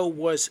also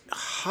was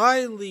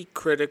highly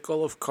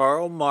critical of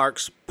Karl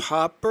Marx.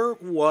 Popper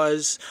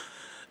was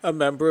a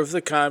member of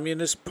the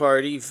Communist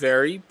Party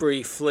very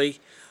briefly.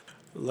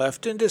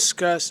 Left in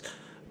disgust,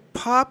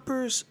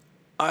 Popper's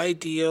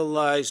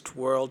idealized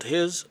world,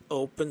 his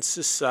open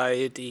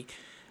society,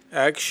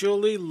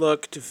 actually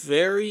looked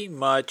very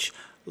much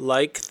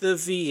like the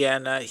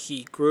Vienna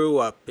he grew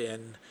up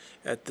in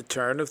at the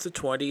turn of the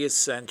 20th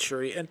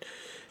century. And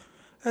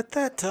at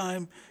that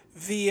time,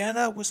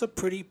 Vienna was a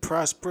pretty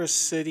prosperous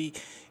city.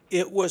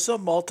 It was a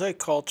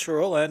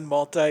multicultural and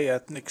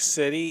multi-ethnic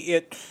city.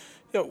 It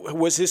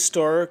was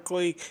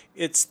historically,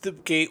 it's the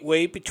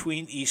gateway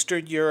between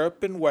Eastern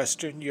Europe and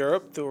Western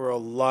Europe. There were a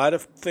lot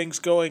of things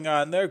going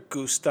on there.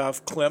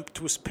 Gustav Klimt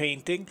was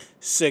painting.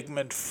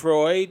 Sigmund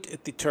Freud,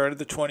 at the turn of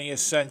the 20th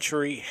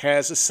century,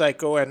 has a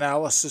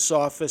psychoanalysis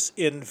office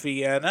in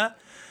Vienna.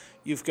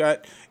 You've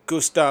got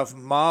Gustav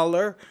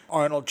Mahler,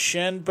 Arnold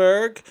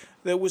Schoenberg.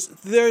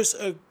 There's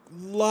a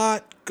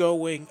lot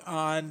going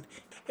on,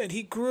 and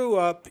he grew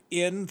up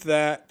in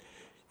that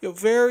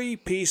very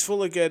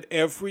peaceful. Again,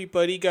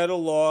 everybody got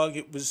along.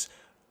 It was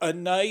a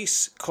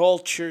nice,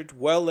 cultured,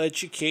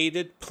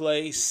 well-educated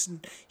place.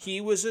 And he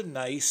was a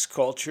nice,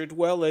 cultured,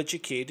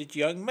 well-educated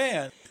young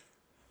man.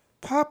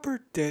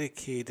 Popper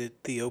dedicated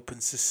the Open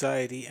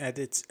Society and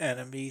its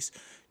enemies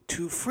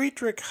to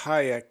Friedrich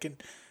Hayek,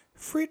 and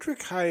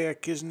Friedrich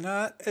Hayek is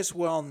not as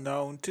well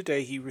known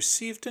today. He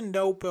received a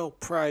Nobel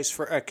Prize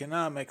for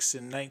Economics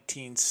in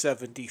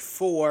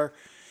 1974.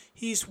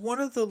 He's one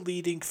of the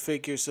leading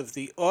figures of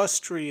the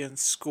Austrian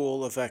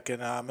School of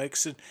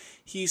Economics, and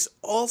he's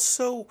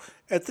also,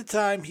 at the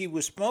time, he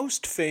was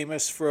most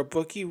famous for a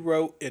book he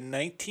wrote in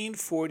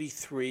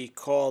 1943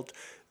 called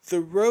The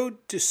Road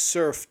to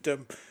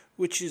Serfdom,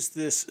 which is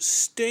this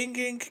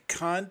stinging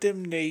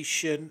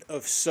condemnation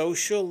of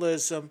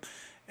socialism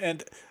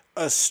and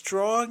a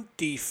strong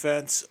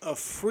defense of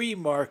free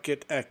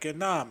market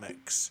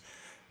economics.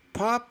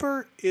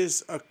 Popper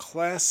is a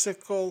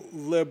classical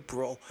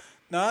liberal.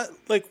 Not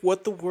like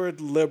what the word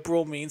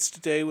liberal means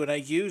today. When I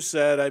use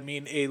that, I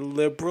mean a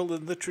liberal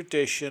in the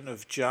tradition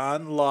of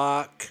John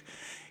Locke,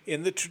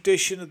 in the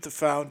tradition of the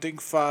Founding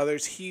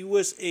Fathers. He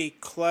was a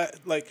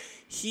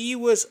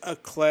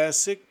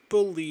classic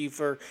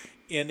believer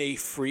in a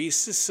free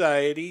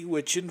society,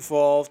 which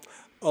involved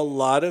a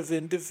lot of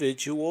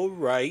individual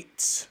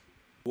rights.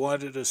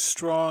 Wanted a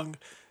strong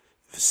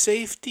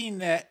safety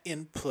net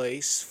in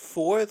place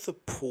for the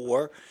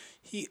poor.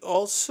 He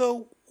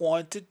also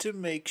wanted to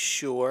make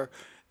sure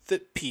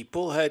that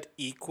people had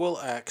equal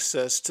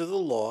access to the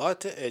law,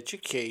 to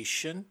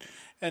education,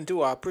 and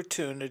to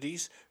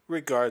opportunities,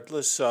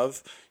 regardless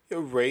of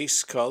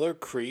race, color,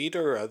 creed,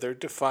 or other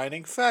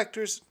defining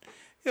factors.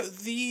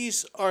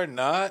 These are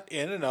not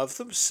in and of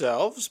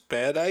themselves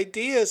bad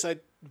ideas.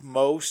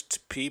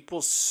 Most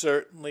people,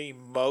 certainly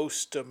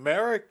most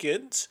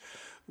Americans,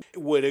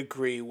 would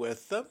agree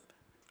with them.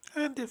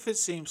 And if it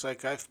seems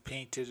like I've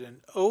painted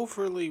an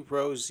overly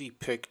rosy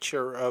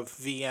picture of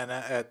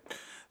Vienna at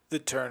the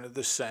turn of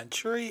the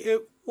century,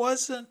 it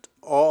wasn't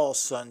all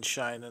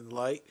sunshine and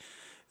light.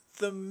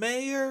 The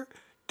mayor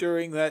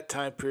during that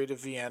time period of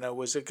Vienna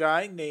was a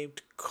guy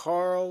named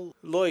Karl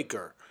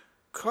Lueger.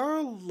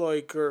 Karl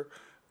Lueger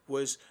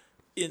was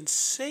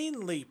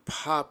insanely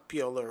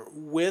popular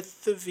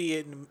with the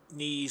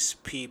Viennese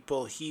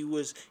people.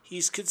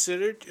 He's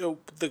considered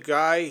the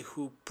guy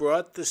who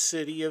brought the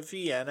city of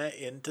Vienna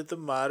into the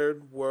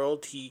modern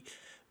world. He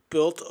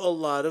built a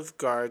lot of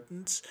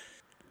gardens.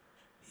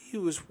 He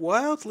was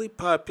wildly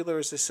popular,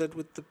 as I said,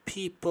 with the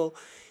people.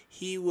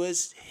 He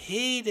was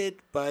hated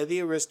by the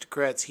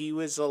aristocrats. He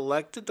was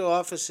elected to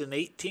office in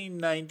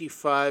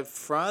 1895.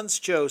 Franz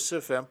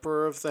Joseph,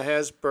 Emperor of the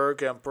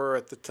Habsburg Emperor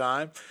at the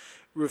time,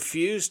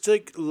 refused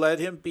to let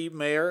him be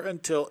mayor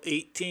until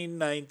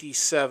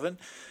 1897,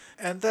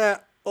 and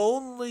that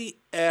only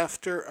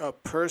after a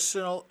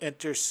personal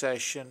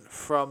intercession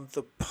from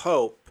the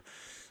Pope.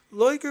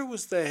 Lueger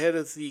was the head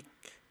of the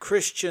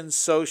Christian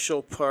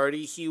Social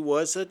Party. He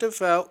was a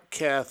devout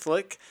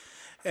Catholic,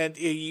 and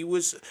he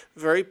was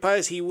very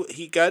pious.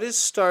 He got his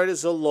start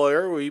as a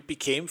lawyer, where he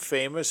became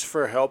famous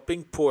for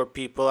helping poor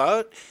people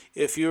out.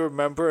 If you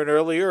remember an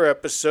earlier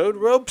episode,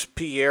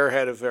 Robespierre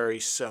had a very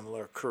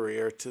similar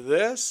career to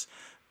this.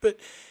 But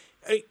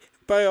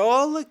by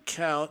all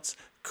accounts,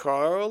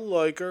 Karl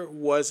Lueger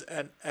was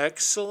an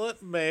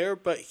excellent mayor,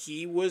 but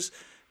he was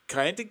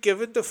kind of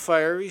given to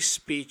fiery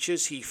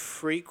speeches. He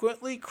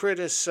frequently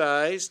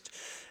criticized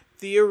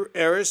the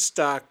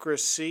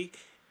aristocracy,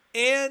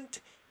 and,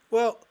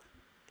 well,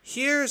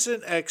 here's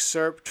an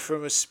excerpt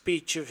from a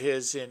speech of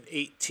his in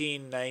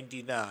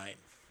 1899.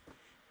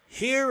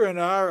 Here in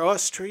our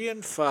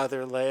Austrian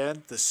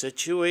fatherland, the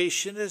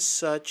situation is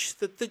such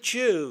that the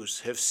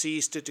Jews have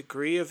seized a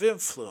degree of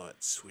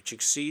influence which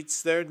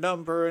exceeds their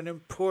number and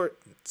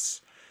importance.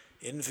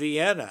 In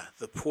Vienna,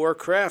 the poor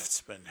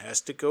craftsman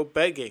has to go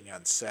begging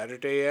on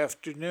Saturday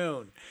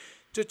afternoon.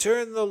 To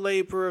turn the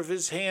labor of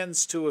his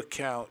hands to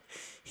account,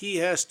 he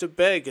has to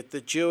beg at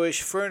the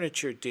Jewish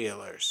furniture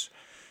dealers.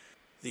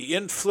 The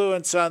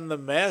influence on the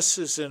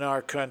masses in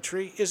our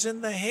country is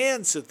in the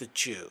hands of the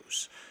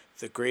Jews.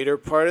 The greater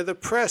part of the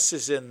press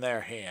is in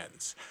their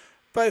hands.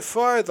 By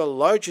far the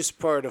largest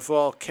part of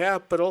all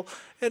capital,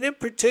 and in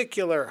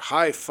particular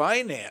high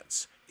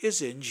finance,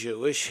 is in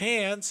Jewish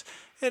hands,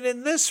 and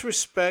in this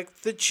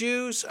respect the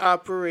Jews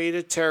operate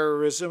a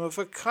terrorism of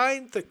a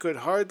kind that could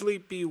hardly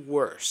be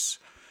worse.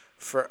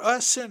 For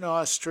us in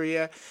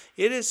Austria,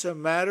 it is a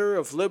matter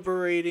of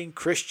liberating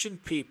Christian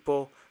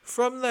people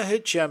from the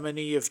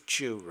hegemony of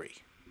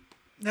Jewry.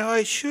 Now,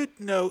 I should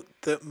note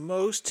that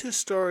most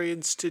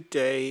historians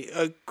today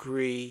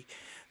agree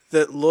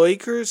that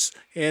Lueger's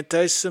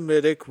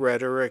anti-Semitic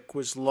rhetoric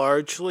was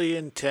largely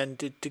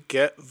intended to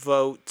get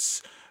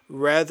votes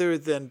rather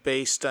than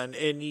based on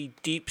any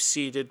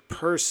deep-seated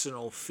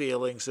personal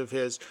feelings of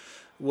his.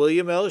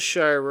 William L.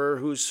 Shirer,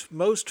 who's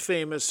most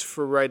famous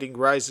for writing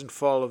Rise and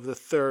Fall of the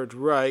Third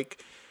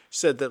Reich,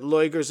 said that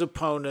Lueger's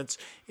opponents,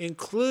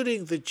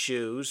 including the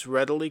Jews,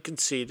 readily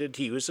conceded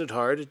he was at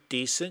heart a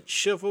decent,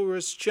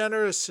 chivalrous,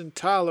 generous, and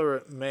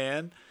tolerant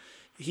man.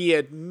 He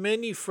had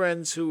many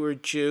friends who were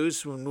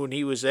Jews. When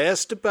he was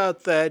asked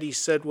about that, he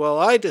said, well,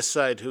 I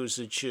decide who's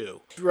a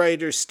Jew.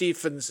 Writer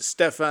Stefan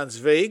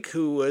Zweig,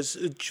 who was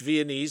a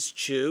Viennese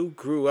Jew,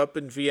 grew up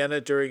in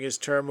Vienna during his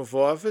term of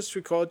office,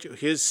 recalled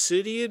his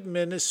city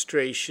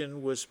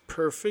administration was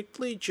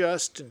perfectly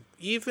just and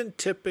even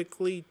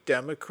typically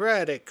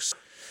democratic.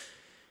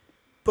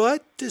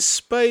 But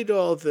despite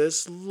all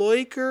this,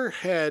 Lueger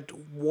had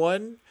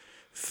one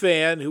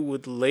fan who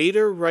would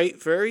later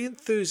write very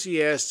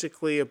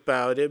enthusiastically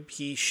about him.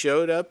 He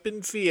showed up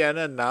in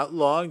Vienna not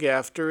long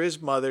after his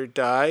mother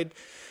died.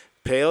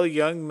 Pale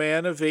young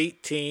man of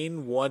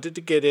 18, wanted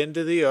to get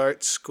into the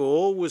art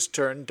school, was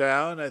turned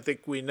down. I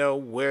think we know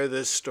where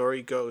this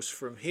story goes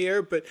from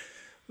here, but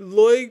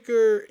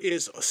Lueger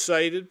is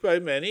cited by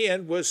many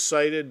and was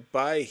cited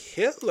by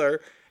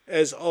Hitler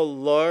as a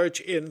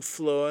large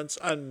influence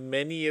on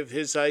many of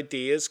his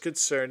ideas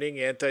concerning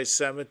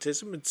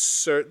anti-Semitism, and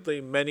certainly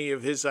many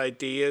of his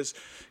ideas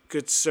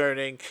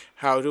concerning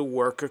how to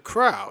work a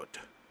crowd.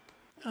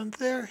 And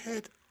there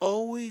had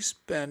always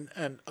been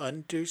an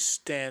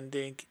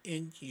understanding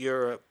in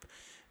Europe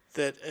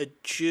that a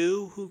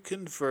Jew who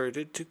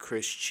converted to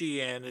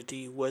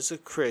Christianity was a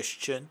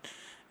Christian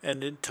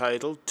and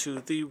entitled to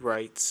the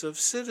rights of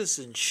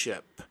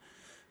citizenship.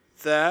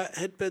 That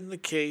had been the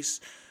case.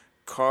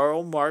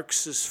 Karl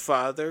Marx's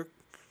father,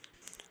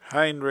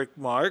 Heinrich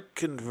Marx,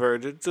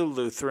 converted to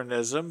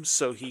Lutheranism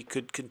so he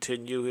could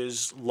continue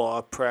his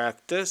law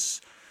practice.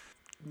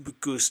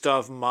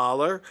 Gustav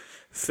Mahler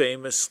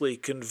famously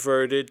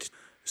converted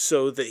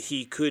so that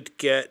he could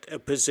get a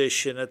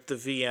position at the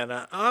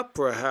Vienna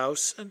Opera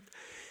House, and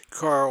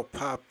Karl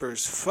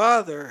Popper's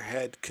father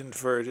had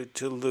converted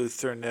to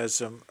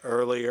Lutheranism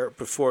earlier,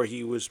 before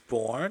he was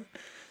born.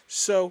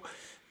 So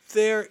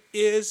there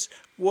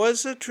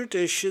was a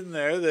tradition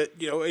there that,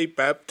 a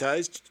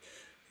baptized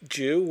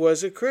Jew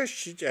was a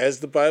Christian. As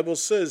the Bible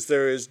says,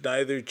 there is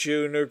neither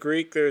Jew nor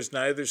Greek, there is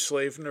neither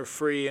slave nor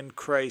free in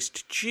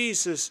Christ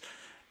Jesus.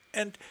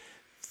 And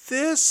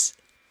this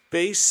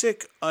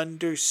basic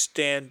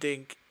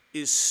understanding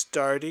is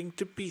starting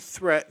to be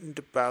threatened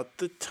about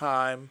the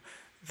time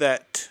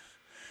that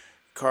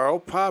Karl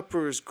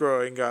Popper is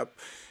growing up.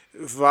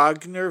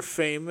 Wagner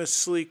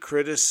famously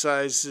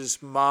criticizes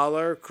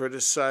Mahler,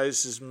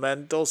 criticizes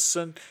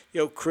Mendelssohn,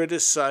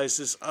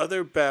 criticizes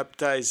other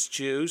baptized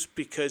Jews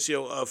because,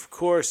 of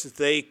course,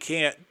 they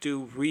can't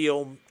do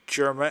real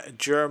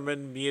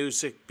German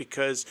music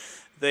because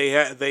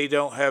they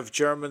don't have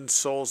German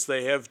souls,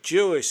 they have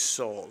Jewish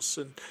souls.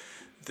 And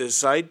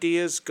this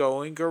idea is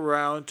going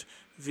around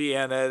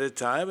Vienna at a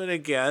time, and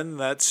again,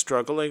 that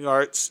struggling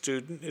art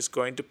student is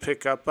going to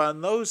pick up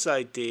on those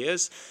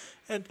ideas.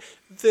 And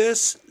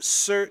this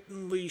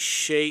certainly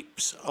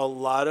shapes a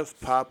lot of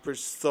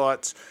Popper's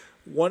thoughts.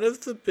 One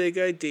of the big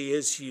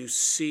ideas you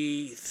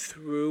see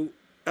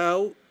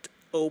throughout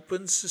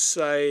open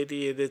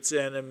society and its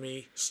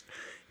enemies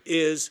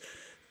is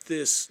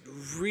this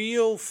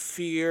real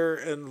fear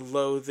and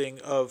loathing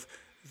of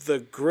the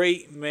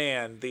great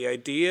man, the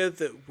idea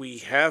that we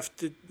have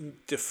to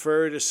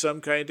defer to some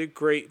kind of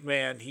great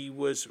man. He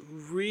was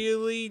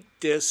really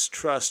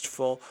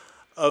distrustful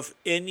of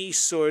any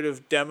sort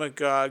of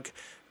demagogue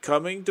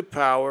coming to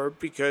power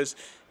because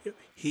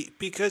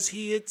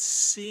he had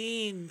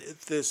seen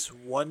this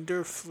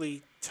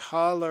wonderfully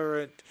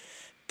tolerant,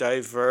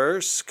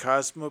 diverse,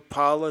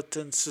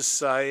 cosmopolitan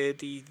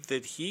society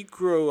that he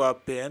grew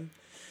up in,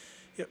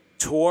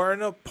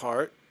 torn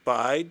apart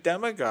by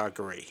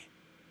demagoguery.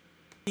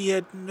 He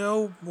had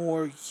no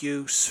more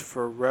use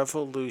for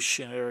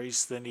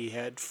revolutionaries than he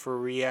had for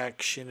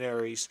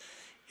reactionaries.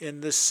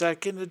 In the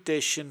second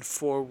edition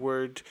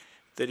foreword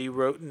that he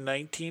wrote in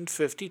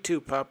 1952,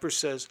 Popper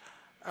says,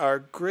 "Our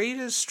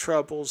greatest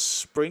troubles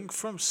spring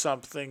from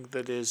something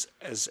that is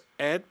as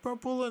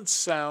admirable and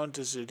sound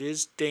as it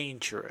is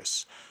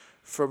dangerous,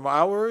 from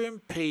our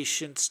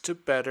impatience to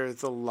better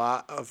the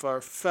lot of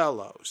our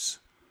fellows."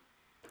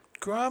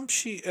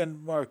 Gramsci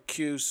and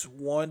Marcuse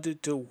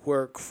wanted to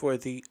work for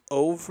the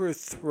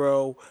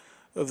overthrow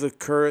of the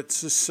current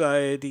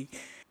society.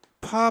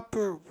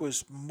 Popper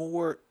was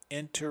more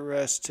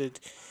interested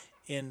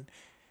in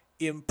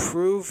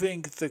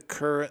improving the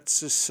current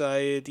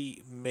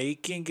society,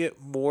 making it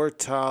more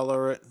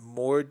tolerant,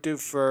 more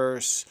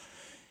diverse,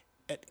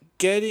 and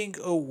getting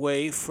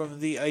away from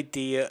the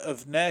idea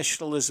of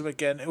nationalism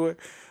again. Where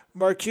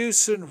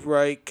Marcuse and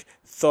Reich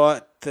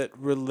thought that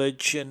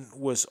religion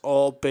was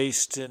all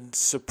based in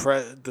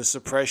the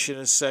suppression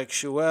of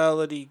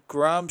sexuality.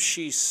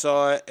 Gramsci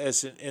saw it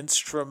as an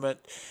instrument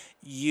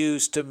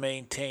used to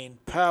maintain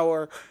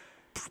power.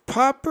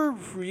 Popper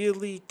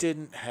really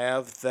didn't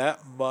have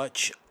that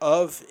much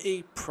of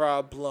a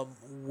problem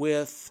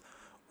with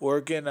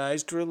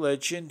organized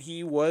religion.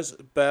 He was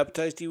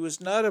baptized. He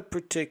was not a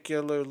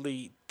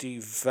particularly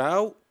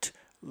devout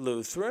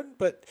Lutheran,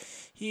 but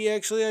he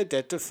actually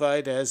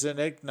identified as an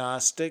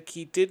agnostic.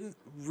 He didn't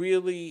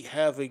really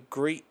have a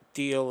great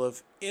deal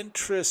of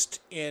interest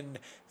in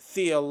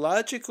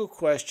theological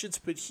questions,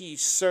 but he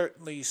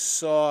certainly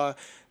saw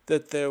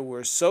that there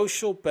were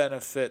social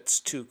benefits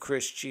to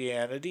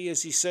Christianity.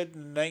 As he said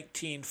in the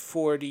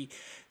 1940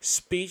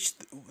 speech,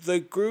 the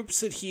groups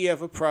that he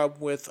have a problem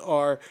with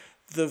are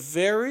the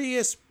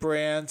various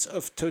brands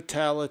of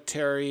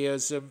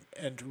totalitarianism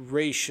and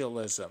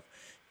racialism.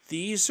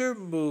 These are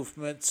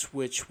movements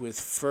which, with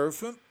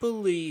fervent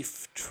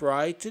belief,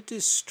 try to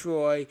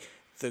destroy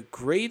the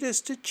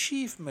greatest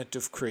achievement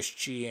of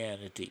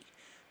Christianity,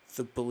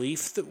 the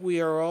belief that we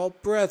are all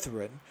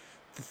brethren,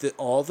 that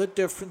all the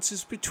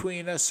differences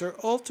between us are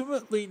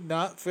ultimately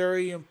not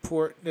very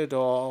important at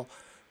all,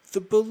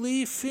 the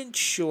belief, in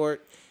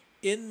short,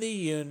 in the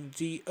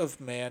unity of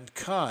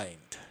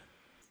mankind.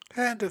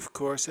 And of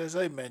course, as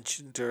I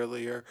mentioned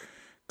earlier,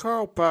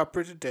 Karl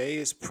Popper today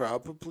is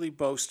probably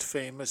most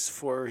famous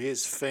for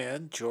his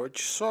fan,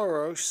 George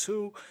Soros,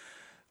 who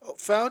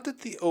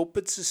founded the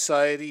Open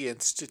Society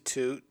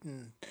Institute,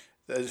 and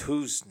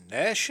whose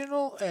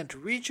national and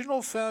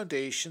regional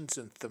foundations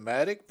and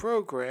thematic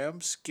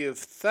programs give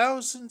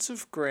thousands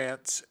of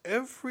grants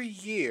every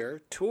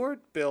year toward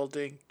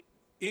building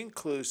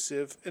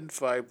inclusive and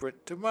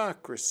vibrant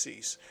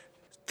democracies.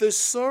 The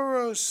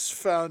Soros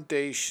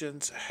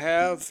Foundations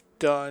have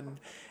done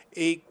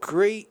a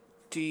great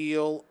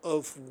deal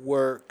of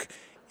work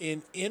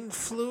in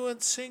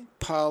influencing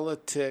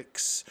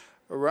politics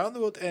around the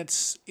world and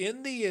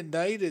in the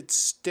United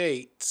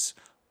States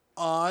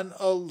on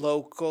a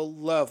local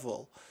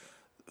level.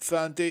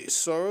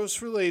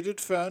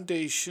 Soros-related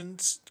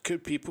foundations,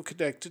 people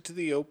connected to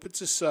the Open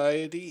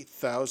Society,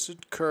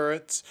 Thousand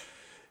Currents,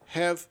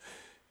 have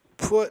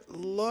put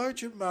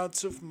large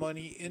amounts of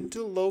money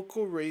into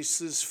local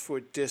races for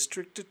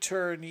district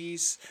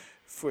attorneys,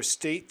 for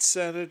state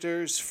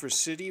senators, for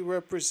city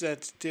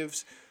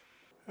representatives.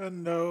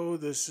 And no,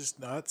 this is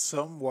not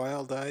some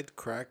wild-eyed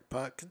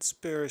crackpot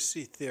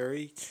conspiracy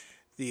theory.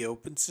 The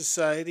Open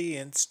Society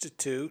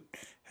Institute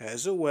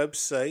has a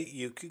website.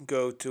 You can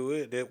go to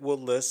it. It will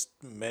list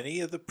many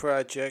of the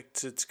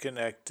projects it's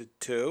connected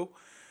to.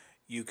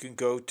 You can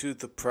go to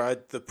the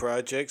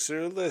projects that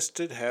are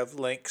listed, have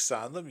links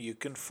on them. You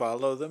can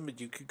follow them, and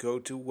you can go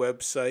to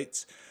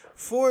websites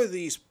for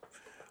these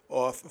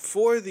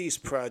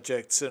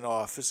projects and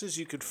offices.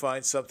 You can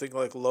find something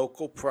like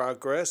Local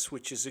Progress,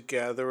 which is a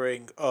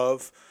gathering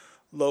of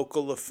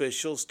local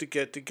officials to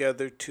get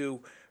together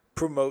to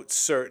promote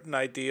certain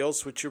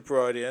ideals which are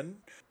brought in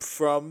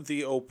from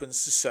the Open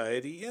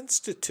Society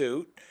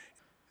Institute.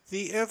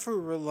 The ever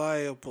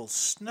reliable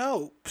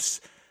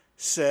Snopes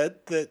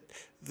said that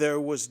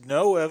there was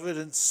no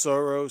evidence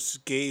Soros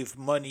gave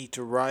money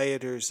to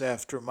rioters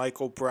after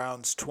Michael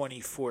Brown's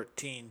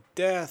 2014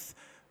 death,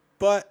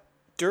 but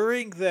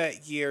during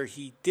that year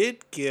he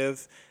did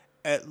give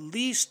at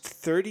least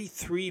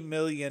 $33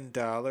 million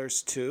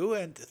to,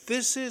 and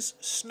this is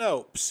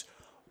Snopes,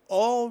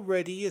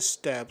 already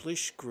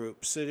established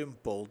groups that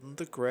embolden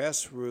the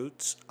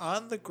grassroots,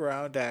 on the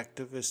ground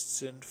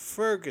activists in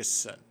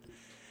Ferguson.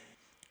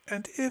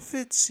 And if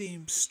it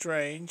seems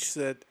strange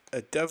that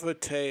a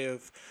devotee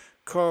of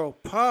Karl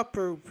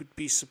Popper would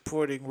be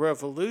supporting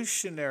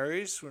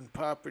revolutionaries when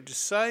Popper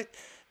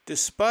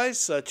despised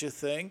such a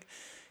thing,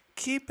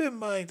 keep in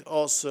mind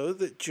also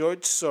that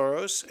George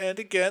Soros, and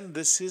again,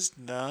 this is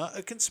not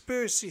a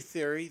conspiracy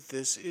theory,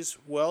 this is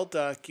well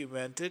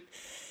documented,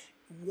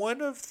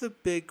 one of the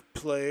big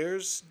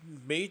players,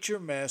 major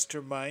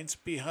masterminds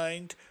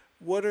behind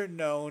what are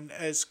known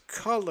as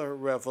color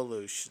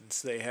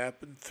revolutions. They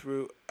happen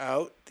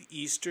throughout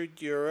Eastern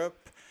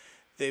Europe.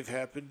 They've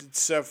happened in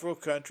several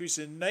countries.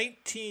 In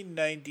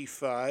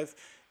 1995,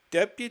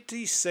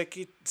 Deputy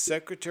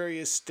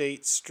Secretary of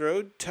State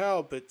Strode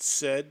Talbot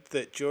said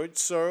that George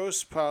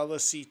Soros'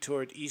 policy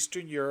toward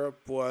Eastern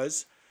Europe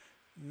was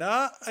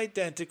not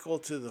identical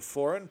to the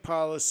foreign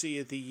policy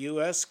of the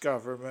U.S.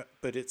 government,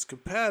 but it's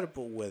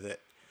compatible with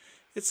it.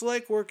 It's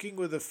like working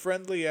with a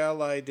friendly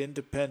allied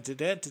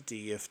independent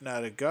entity, if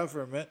not a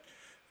government.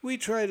 We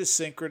try to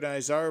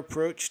synchronize our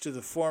approach to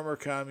the former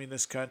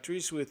communist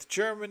countries with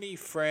Germany,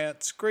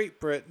 France, Great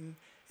Britain,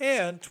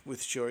 and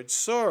with George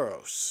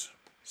Soros.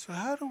 So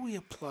how do we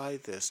apply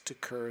this to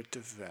current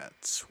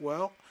events?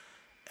 Well,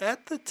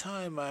 at the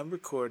time I'm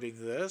recording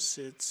this,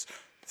 it's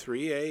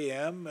 3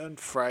 a.m. on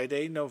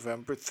Friday,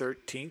 November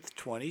 13th,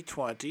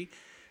 2020.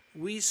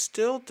 We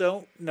still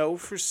don't know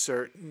for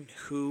certain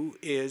who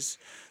is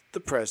the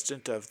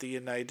President of the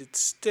United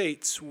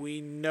States. We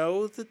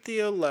know that the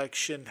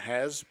election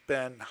has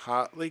been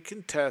hotly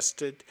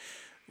contested.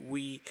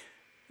 We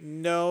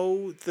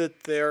know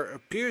that there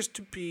appears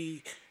to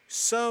be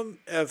some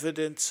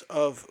evidence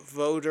of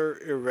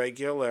voter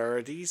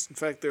irregularities. In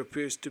fact, there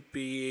appears to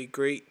be a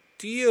great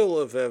deal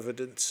of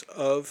evidence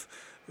of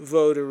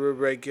voter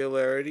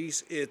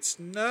irregularities. It's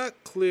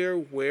not clear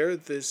where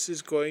this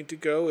is going to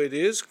go. It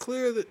is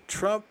clear that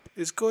Trump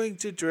is going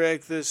to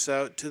drag this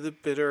out to the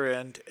bitter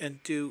end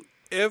and do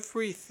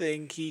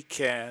everything he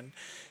can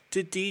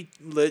to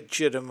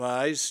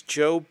delegitimize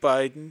Joe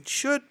Biden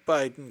should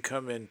Biden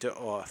come into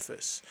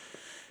office.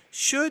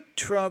 Should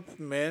Trump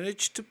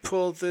manage to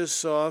pull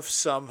this off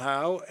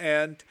somehow,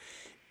 and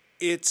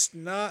it's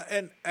not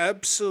an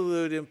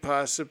absolute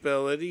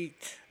impossibility,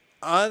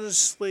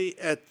 honestly,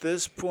 at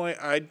this point,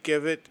 I'd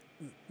give it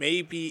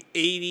maybe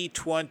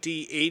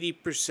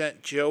 80-20,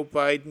 80% Joe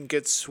Biden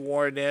gets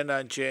sworn in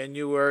on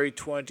January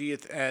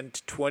 20th and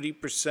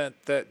 20%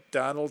 that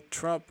Donald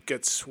Trump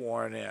gets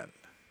sworn in.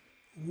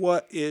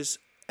 What is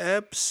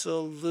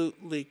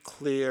absolutely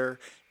clear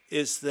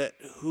is that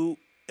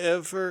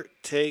whoever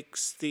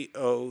takes the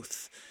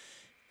oath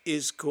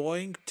is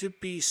going to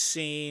be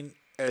seen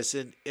as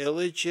an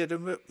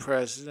illegitimate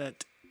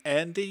president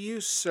and a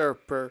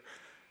usurper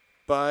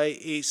by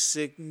a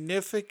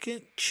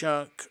significant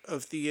chunk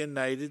of the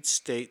United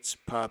States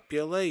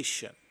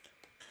population.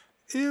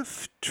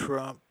 If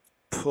Trump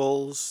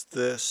pulls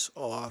this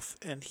off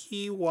and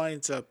he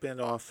winds up in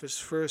office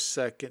for a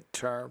second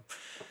term,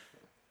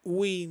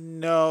 we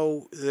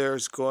know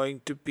there's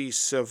going to be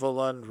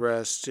civil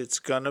unrest. It's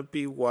going to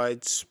be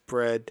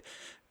widespread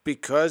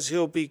because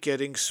he'll be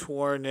getting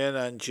sworn in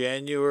on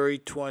January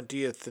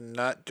 20th and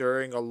not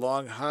during a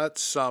long hot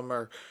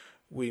summer.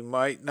 We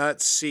might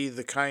not see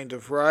the kind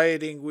of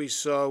rioting we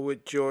saw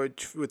with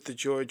the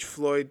George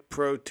Floyd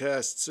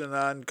protests and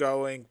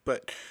ongoing,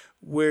 but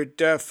we're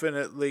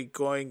definitely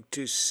going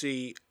to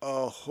see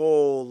a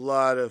whole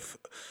lot of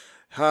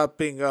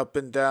hopping up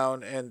and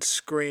down and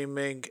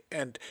screaming,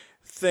 and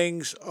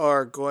things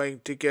are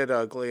going to get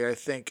ugly. I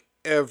think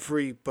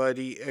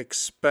everybody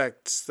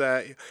expects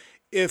that.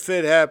 If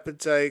it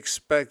happens, I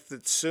expect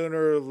that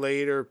sooner or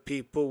later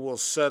people will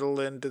settle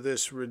into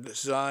this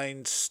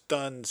resigned,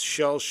 stunned,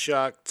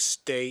 shell-shocked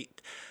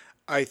state.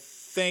 I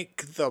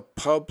think the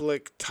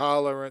public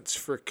tolerance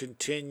for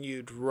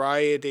continued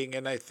rioting,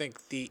 and I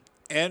think the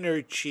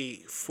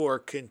energy for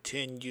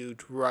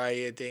continued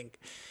rioting,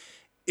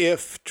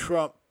 if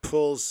Trump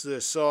pulls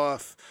this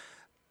off,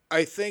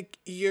 I think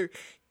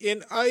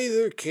in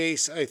either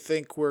case, I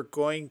think we're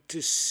going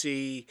to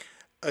see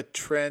a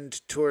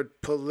trend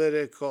toward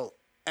political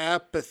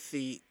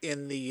apathy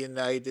in the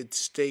United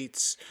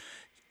States.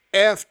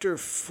 After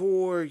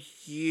 4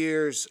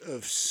 years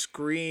of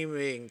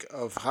screaming,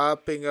 of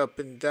hopping up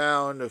and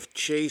down, of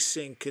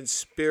chasing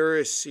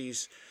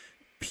conspiracies,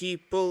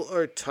 people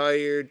are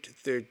tired.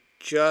 They're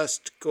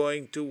just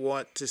going to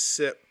want to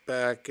sit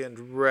back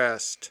and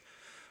rest.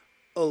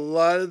 A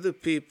lot of the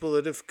people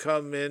that have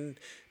come in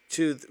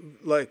to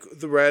like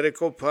the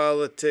radical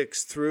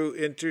politics through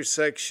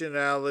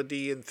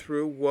intersectionality and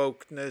through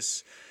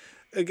wokeness,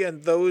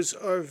 again, those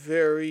are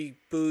very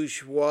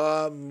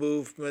bourgeois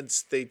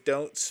movements. They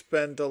don't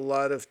spend a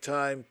lot of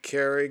time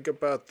caring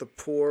about the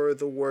poor or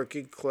the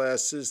working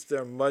classes.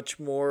 They're much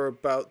more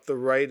about the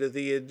right of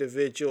the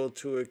individual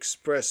to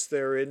express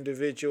their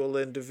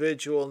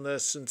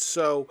individualness. And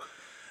so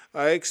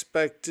I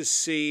expect to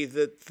see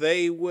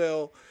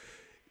that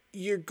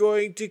you're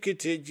going to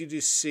continue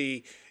to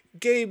see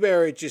gay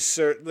marriage is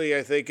certainly,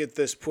 I think, at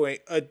this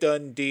point, a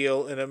done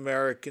deal in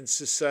American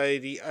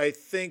society. I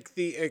think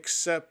the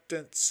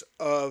acceptance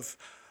of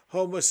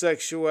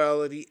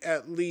homosexuality,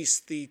 at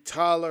least the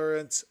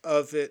tolerance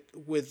of it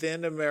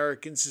within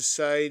American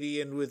society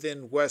and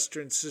within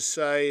Western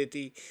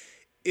society,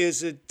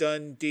 is a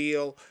done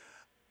deal.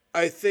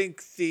 I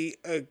think the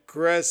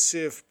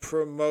aggressive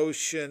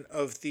promotion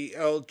of the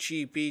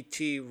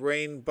LGBT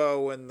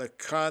rainbow and the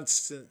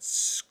constant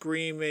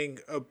screaming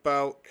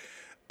about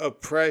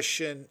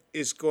oppression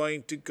is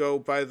going to go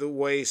by the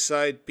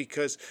wayside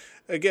because,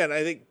 again,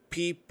 I think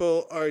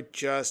people are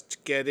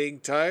just getting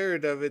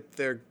tired of it.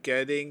 They're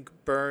getting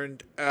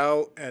burned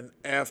out. And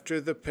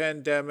after the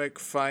pandemic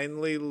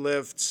finally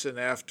lifts and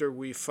after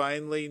we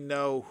finally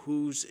know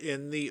who's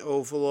in the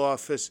Oval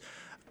Office,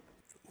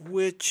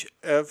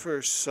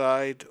 whichever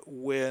side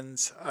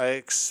wins, I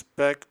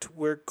expect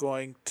we're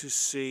going to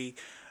see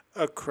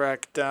a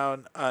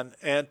crackdown on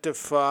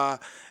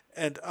Antifa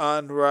and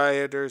on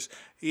rioters.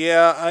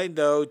 Yeah, I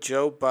know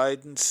Joe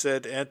Biden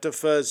said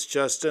Antifa is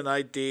just an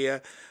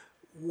idea.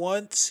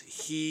 Once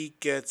he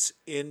gets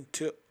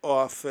into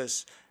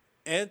office,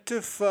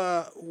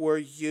 Antifa were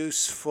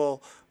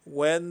useful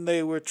when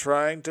they were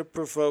trying to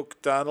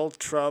provoke Donald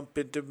Trump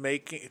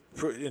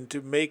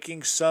into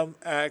making some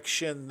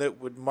action that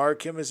would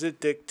mark him as a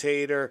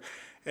dictator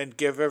and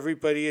give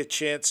everybody a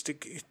chance to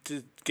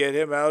get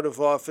him out of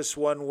office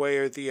one way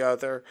or the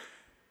other.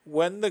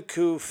 When the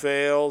coup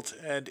failed,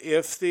 and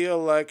if the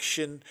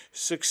election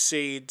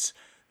succeeds,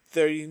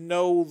 they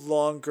no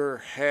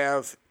longer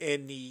have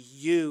any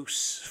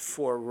use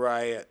for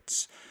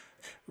riots.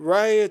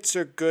 Riots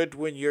are good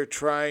when you're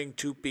trying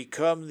to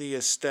become the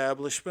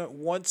establishment.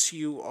 Once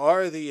you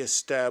are the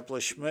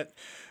establishment,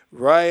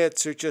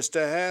 riots are just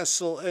a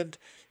hassle, and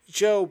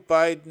Joe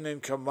Biden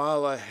and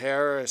Kamala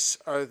Harris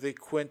are the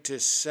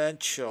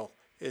quintessential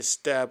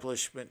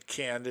establishment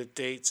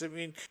candidates. I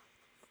mean,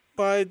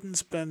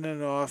 Biden's been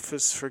in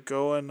office for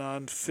going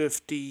on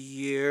 50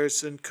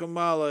 years, and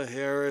Kamala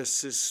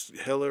Harris is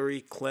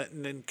Hillary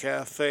Clinton in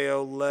Cafe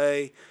au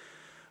Lait.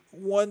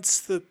 Once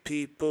the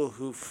people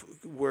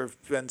who've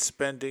been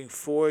spending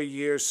 4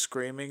 years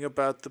screaming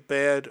about the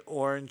bad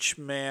orange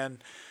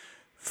man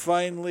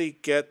finally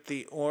get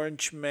the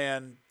orange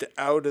man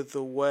out of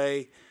the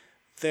way,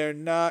 they're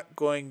not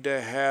going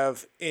to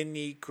have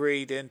any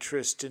great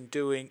interest in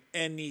doing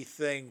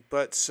anything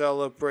but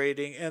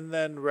celebrating and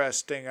then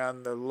resting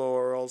on their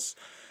laurels.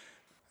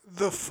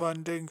 The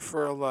funding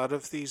for a lot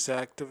of these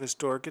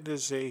activist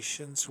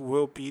organizations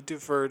will be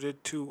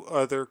diverted to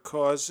other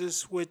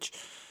causes, which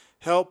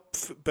help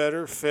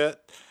better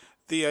fit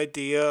the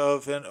idea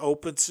of an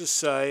open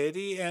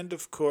society and,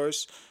 of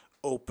course,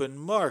 open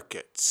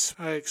markets.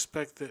 I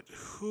expect that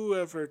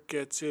whoever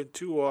gets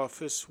into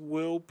office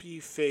will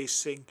be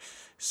facing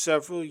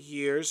several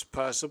years,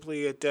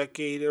 possibly a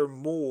decade or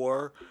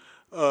more,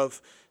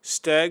 of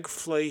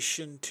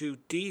stagflation to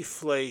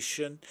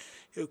deflation,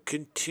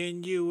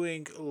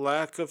 continuing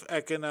lack of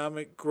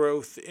economic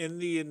growth in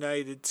the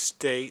United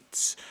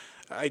States.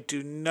 I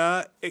do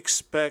not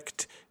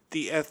expect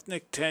the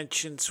ethnic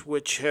tensions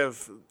which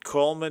have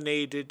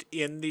culminated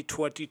in the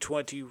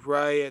 2020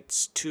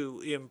 riots to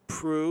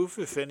improve.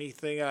 If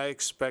anything, I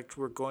expect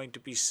we're going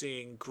to be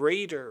seeing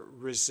greater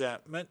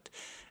resentment.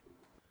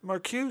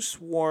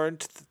 Marcuse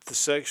warned that the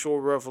sexual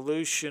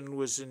revolution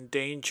was in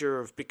danger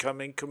of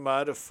becoming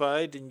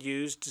commodified and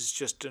used as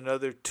just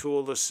another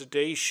tool of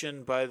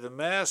sedation by the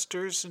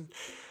masters, and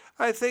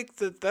I think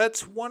that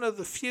that's one of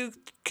the few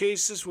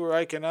cases where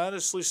I can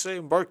honestly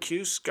say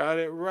Marcuse got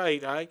it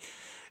right. I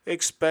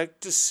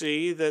expect to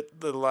see that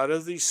a lot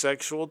of the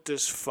sexual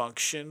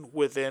dysfunction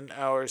within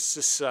our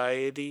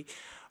society,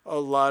 a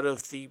lot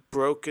of the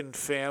broken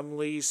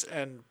families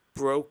and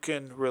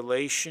broken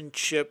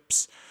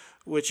relationships,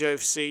 which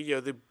I've seen,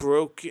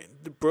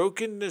 the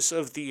brokenness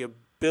of the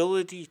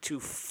ability to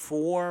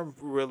form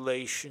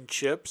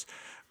relationships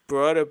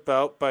brought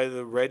about by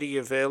the ready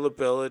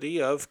availability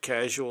of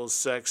casual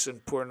sex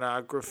and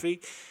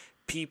pornography.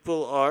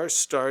 People are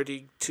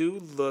starting to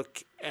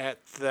look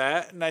at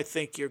that, and I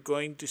think you're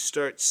going to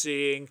start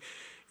seeing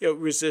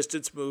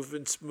resistance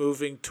movements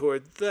moving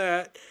toward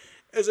that.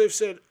 as I've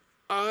said,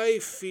 I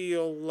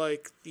feel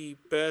like the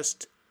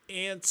best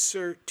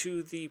answer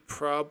to the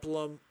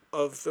problem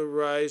of the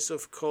rise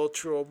of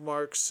cultural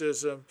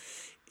Marxism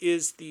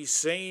is the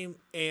same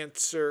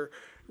answer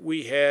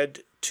we had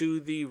to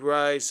the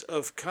rise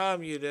of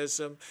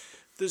communism.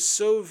 The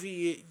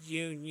Soviet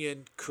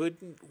Union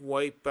couldn't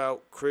wipe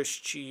out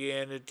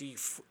Christianity.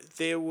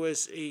 There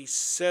was a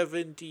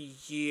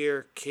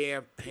 70-year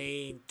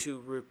campaign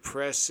to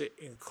repress it,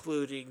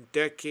 including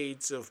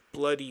decades of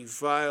bloody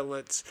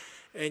violence,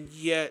 and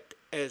yet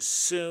as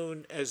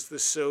soon as the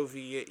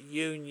Soviet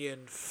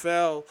Union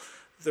fell,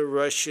 the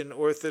Russian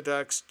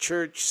Orthodox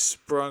Church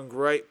sprung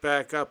right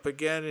back up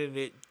again, and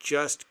it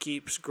just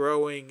keeps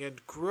growing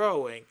and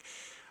growing.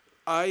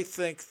 I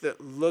think that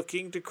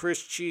looking to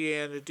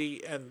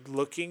Christianity and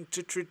looking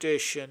to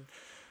tradition,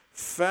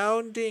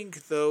 founding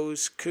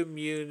those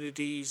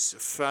communities,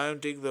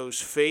 founding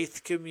those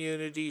faith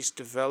communities,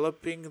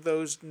 developing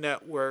those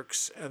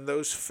networks, and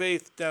those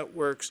faith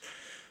networks,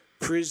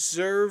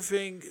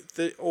 preserving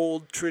the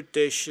old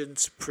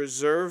traditions,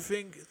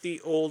 preserving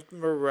the old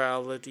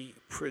morality,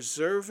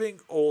 preserving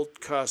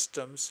old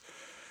customs,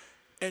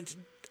 and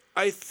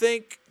I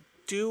think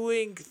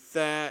doing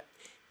that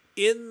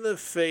in the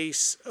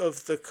face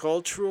of the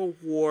cultural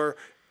war,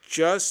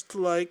 just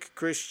like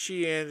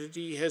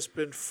Christianity has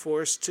been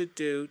forced to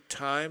do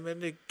time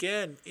and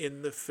again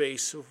in the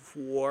face of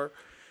war,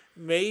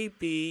 may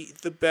be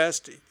the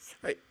best,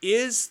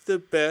 is the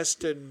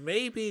best, and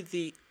maybe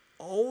the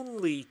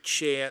only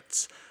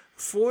chance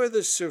for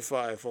the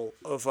survival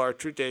of our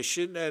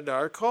tradition and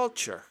our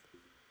culture.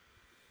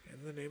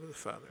 In the name of the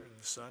Father,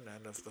 and the Son,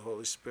 and of the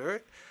Holy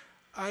Spirit,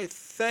 I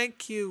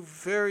thank you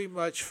very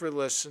much for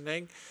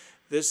listening.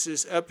 This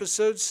is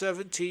episode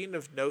 17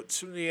 of Notes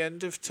from the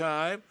End of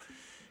Time.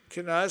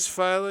 Kenaz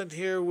Filan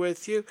here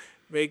with you.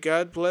 May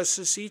God bless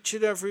us each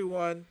and every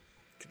one.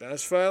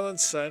 Kenaz Filan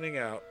signing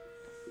out.